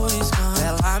carbo escando.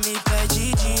 Ela me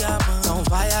pede diamante, não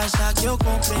vai achar que eu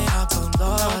comprei a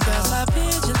Pandora. Não quer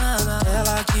saber de nada,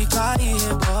 ela que cai e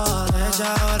rebola. É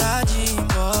já hora de ir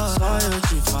embora, só eu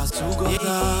te faço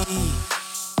gozar.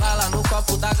 Bala no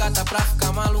copo da gata pra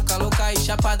ficar maluca, louca e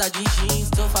chapada de jeans.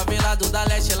 Sou favelado da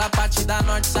leste, ela parte da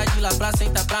norte, sai de lá pra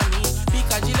sentar pra mim.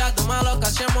 Picadilha do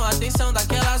maloca chamou a atenção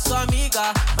daquela sua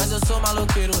amiga. Mas eu sou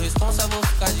maloqueiro, responsa, vou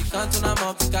ficar de canto na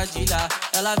mão picadilha.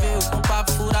 Ela veio com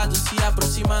papo furado, se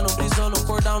aproximando, brisou no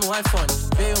cordão no iPhone.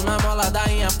 Veio na mola da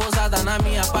inha, posada na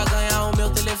minha pra ganhar o meu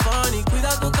telefone.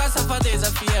 Cuidado com a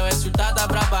safadeza, fiel, é surtada,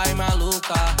 braba e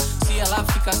maluca. Se ela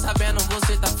fica sabendo,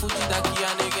 você tá fudida que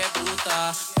a nega é bruta.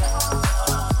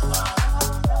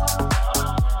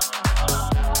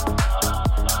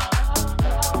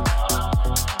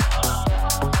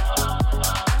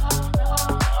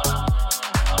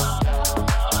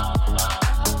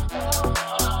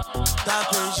 Tá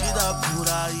perdida por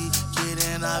aí,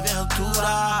 querendo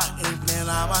aventura. Em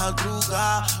plena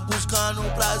madruga, buscando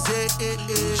prazer.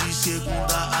 De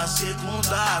segunda a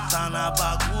segunda, tá na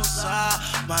bagunça.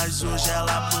 Mas hoje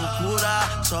ela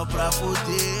procura só pra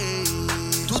foder.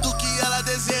 Tudo que ela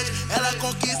deseja, ela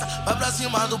conquista. Vai pra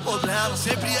cima do problema,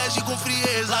 sempre age com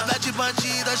frieza. Lábia de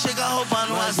bandida, chega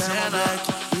roubando a cena.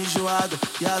 Enjoado,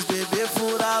 e as bebê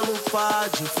fura lupa.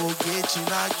 De foguete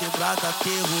na quebrada,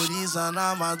 terroriza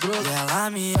na madrugada. E ela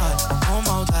me olha com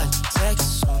maldade,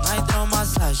 sexo na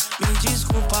hidromassagem. Me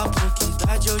desculpa por que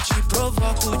idade eu te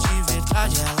provoco de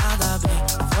verdade. Ela dá bem,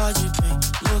 fode bem,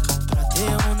 louca pra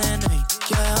ter um neném.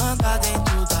 Quer andar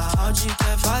dentro da Audi,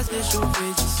 quer fazer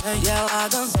chover de 100. E ela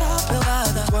dança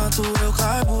pelada enquanto eu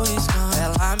carbo escando.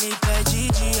 Ela me pede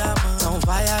diamante, não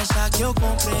vai achar que eu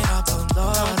comprei a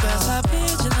Pandora. Não quer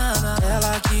saber de nada,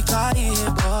 ela que cai e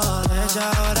rebola. É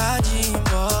já hora de ir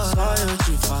embora, só eu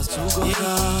te faço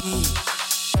gozar.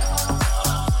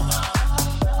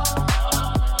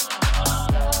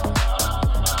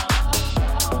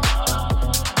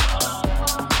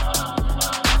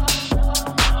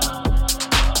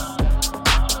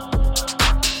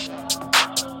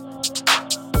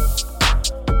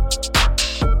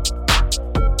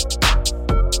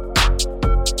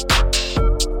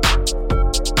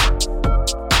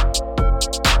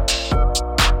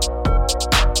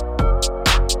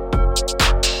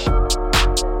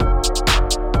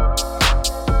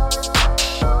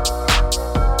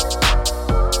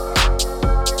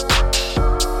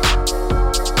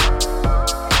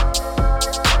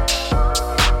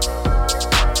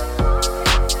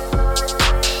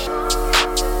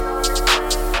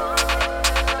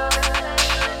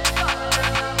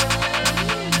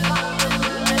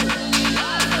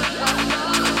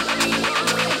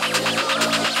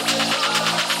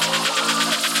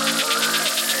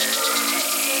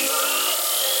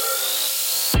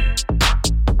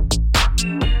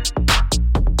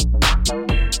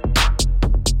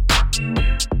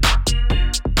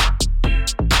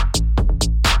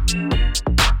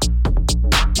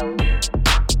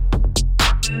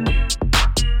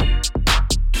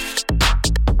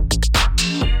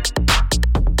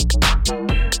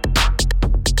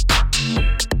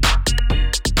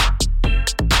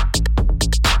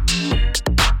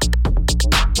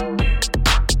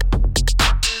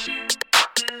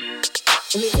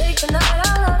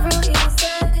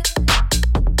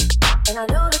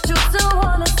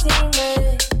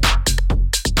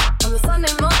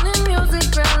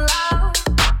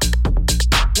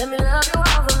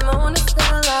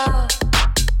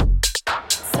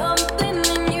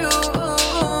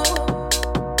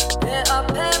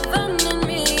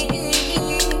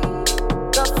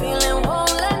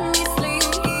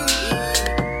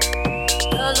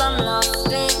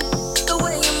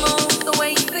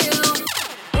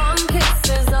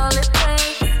 All it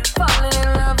takes, falling in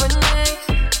love with me.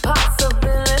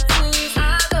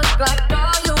 Possibilities.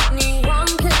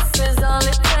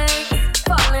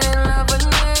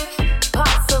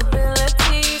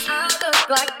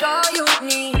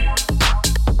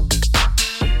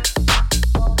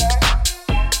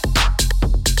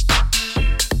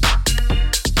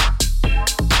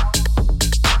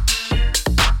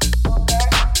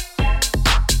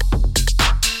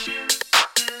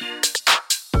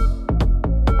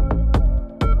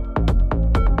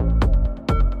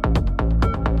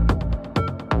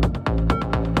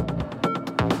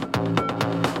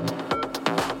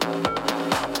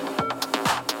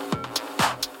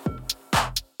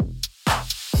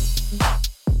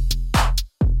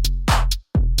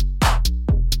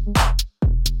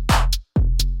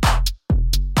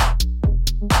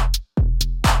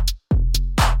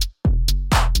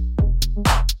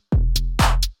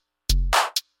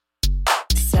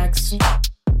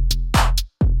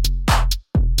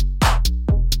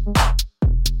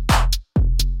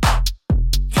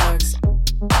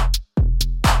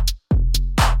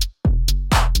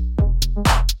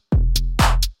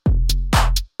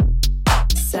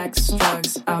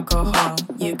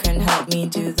 me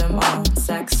do them all.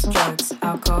 Sex, drugs,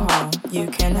 alcohol, you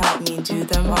can help me do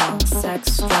them all.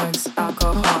 Sex, drugs,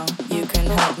 alcohol, you can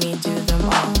help me do them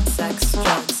all. Sex,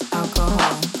 drugs,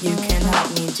 alcohol, you can help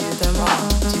me do them all.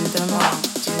 Do them all,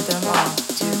 do them all,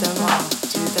 do them all,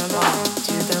 do them all, do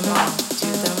them all, do them all,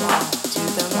 do them all, do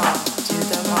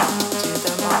them all, do them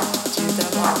all, do them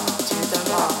all, do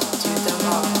them all, do them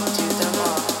all, do them all,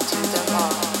 do them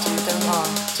all, do them all,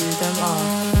 do them all.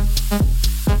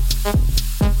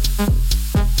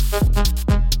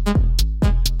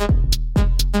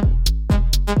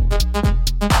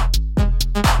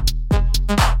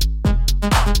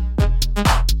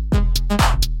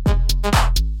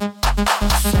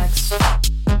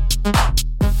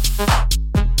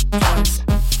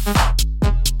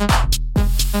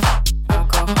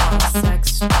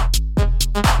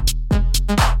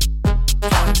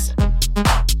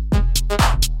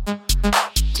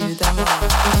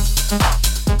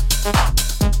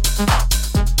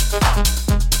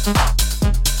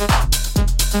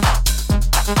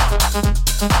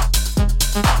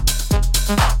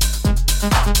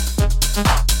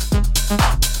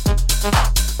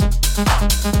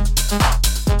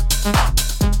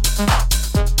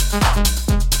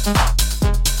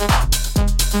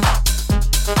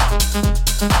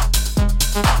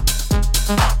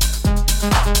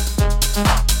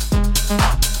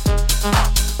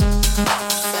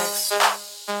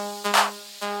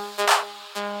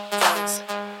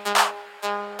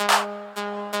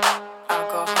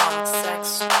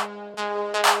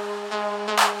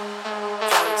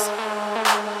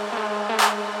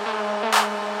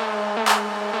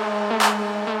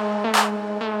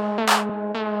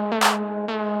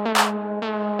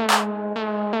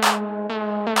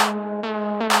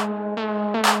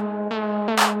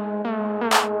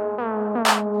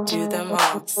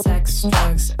 Sex,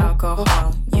 drugs,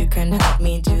 alcohol, you can help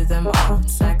me do them all.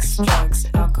 Sex, drugs,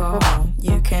 alcohol,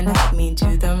 you can help me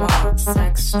do them all.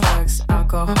 Sex, drugs,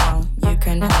 alcohol, you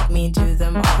can help me do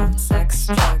them all. Sex,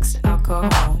 drugs,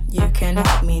 alcohol, you can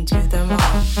help me do them all.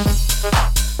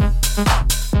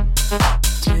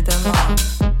 Do them all.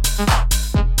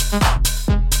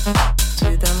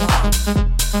 Do them all.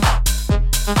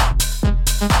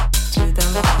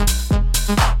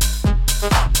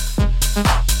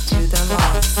 Do them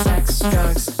all. Sex,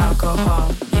 drugs,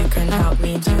 alcohol, you can help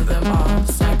me do them all.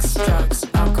 Sex, drugs,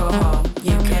 alcohol,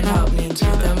 you can help me do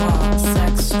them all.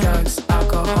 Sex, drugs,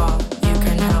 alcohol, you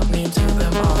can help me do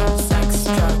them all. Sex,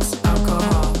 drugs,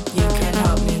 alcohol, you can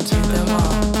help me do them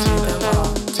all. Do them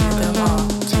all, do them all,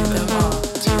 do them all,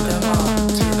 do them all,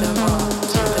 do them all,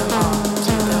 do them all, do them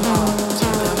all, do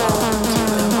them all,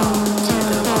 do them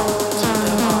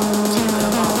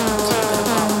all, do them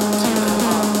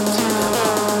all,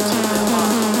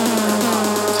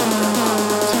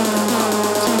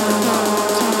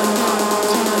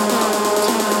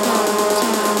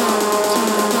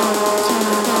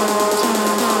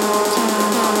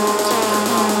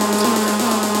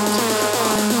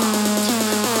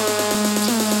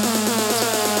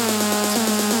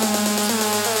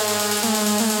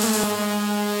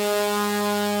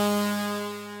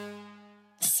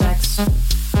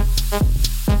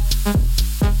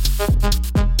 do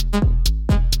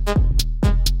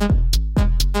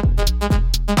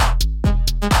them all,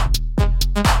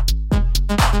 do them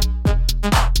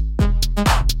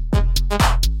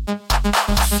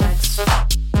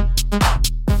all,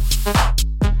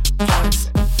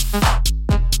 do them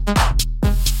all,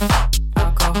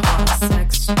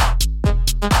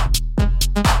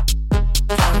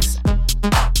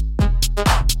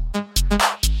 do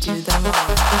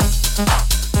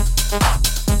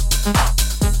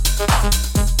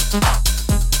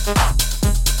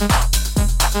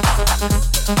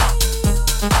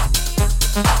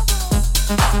them all, do them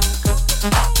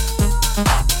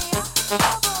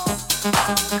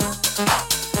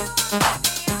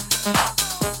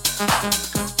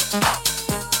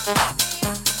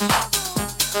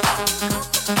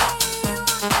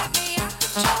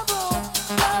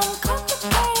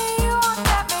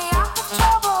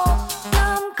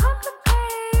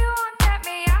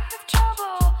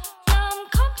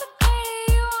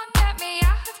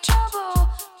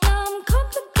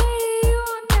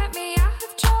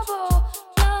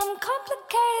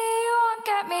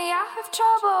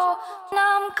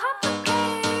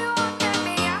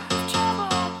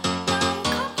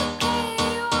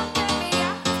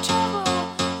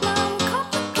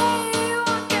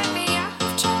do them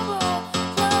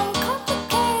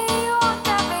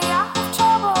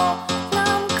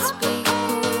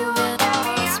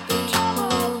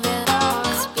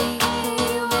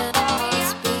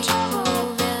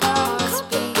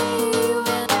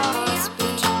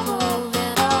all.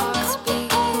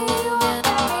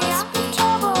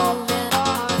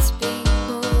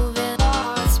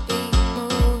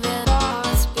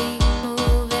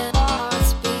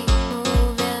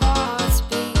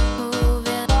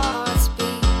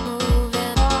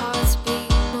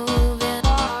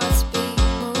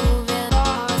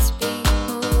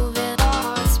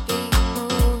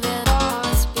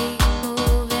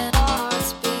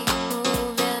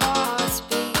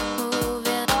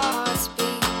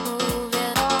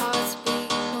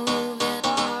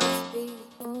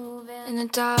 a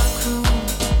dark room,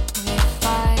 we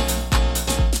fight,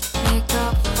 make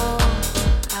up for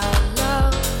our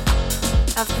love.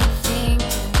 I've been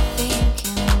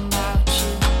thinking about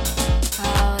you,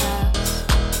 about us.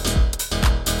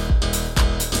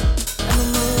 And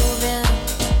we're moving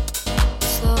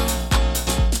slow,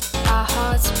 our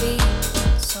hearts beat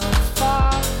so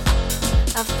fast.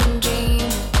 I've been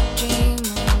dreaming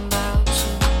about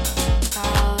you,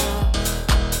 about us.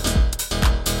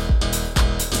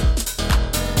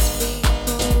 Speed,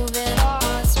 moving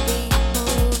our speed,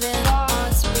 moving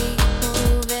our speed,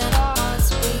 moving our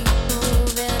speed,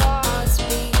 moving our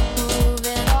speed,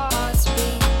 moving our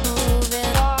speed,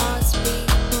 moving our speed,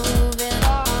 moving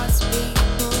our speed,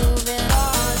 moving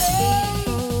our speed,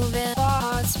 moving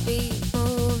our speed,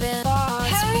 moving our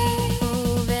speed,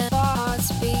 moving our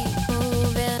speed,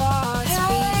 moving our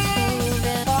speed,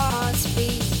 moving our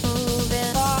speed,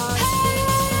 moving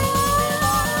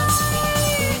our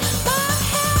speed. My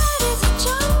head is a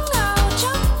jungle,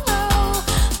 jungle.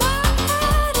 My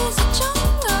head is a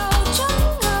jungle,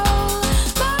 jungle.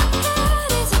 My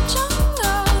head is a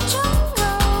jungle,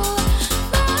 jungle.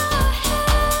 My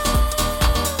head.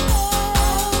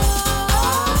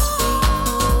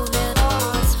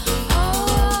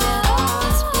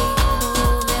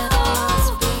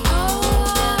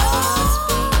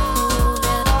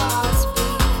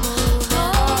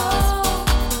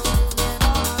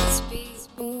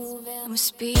 We're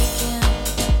speaking.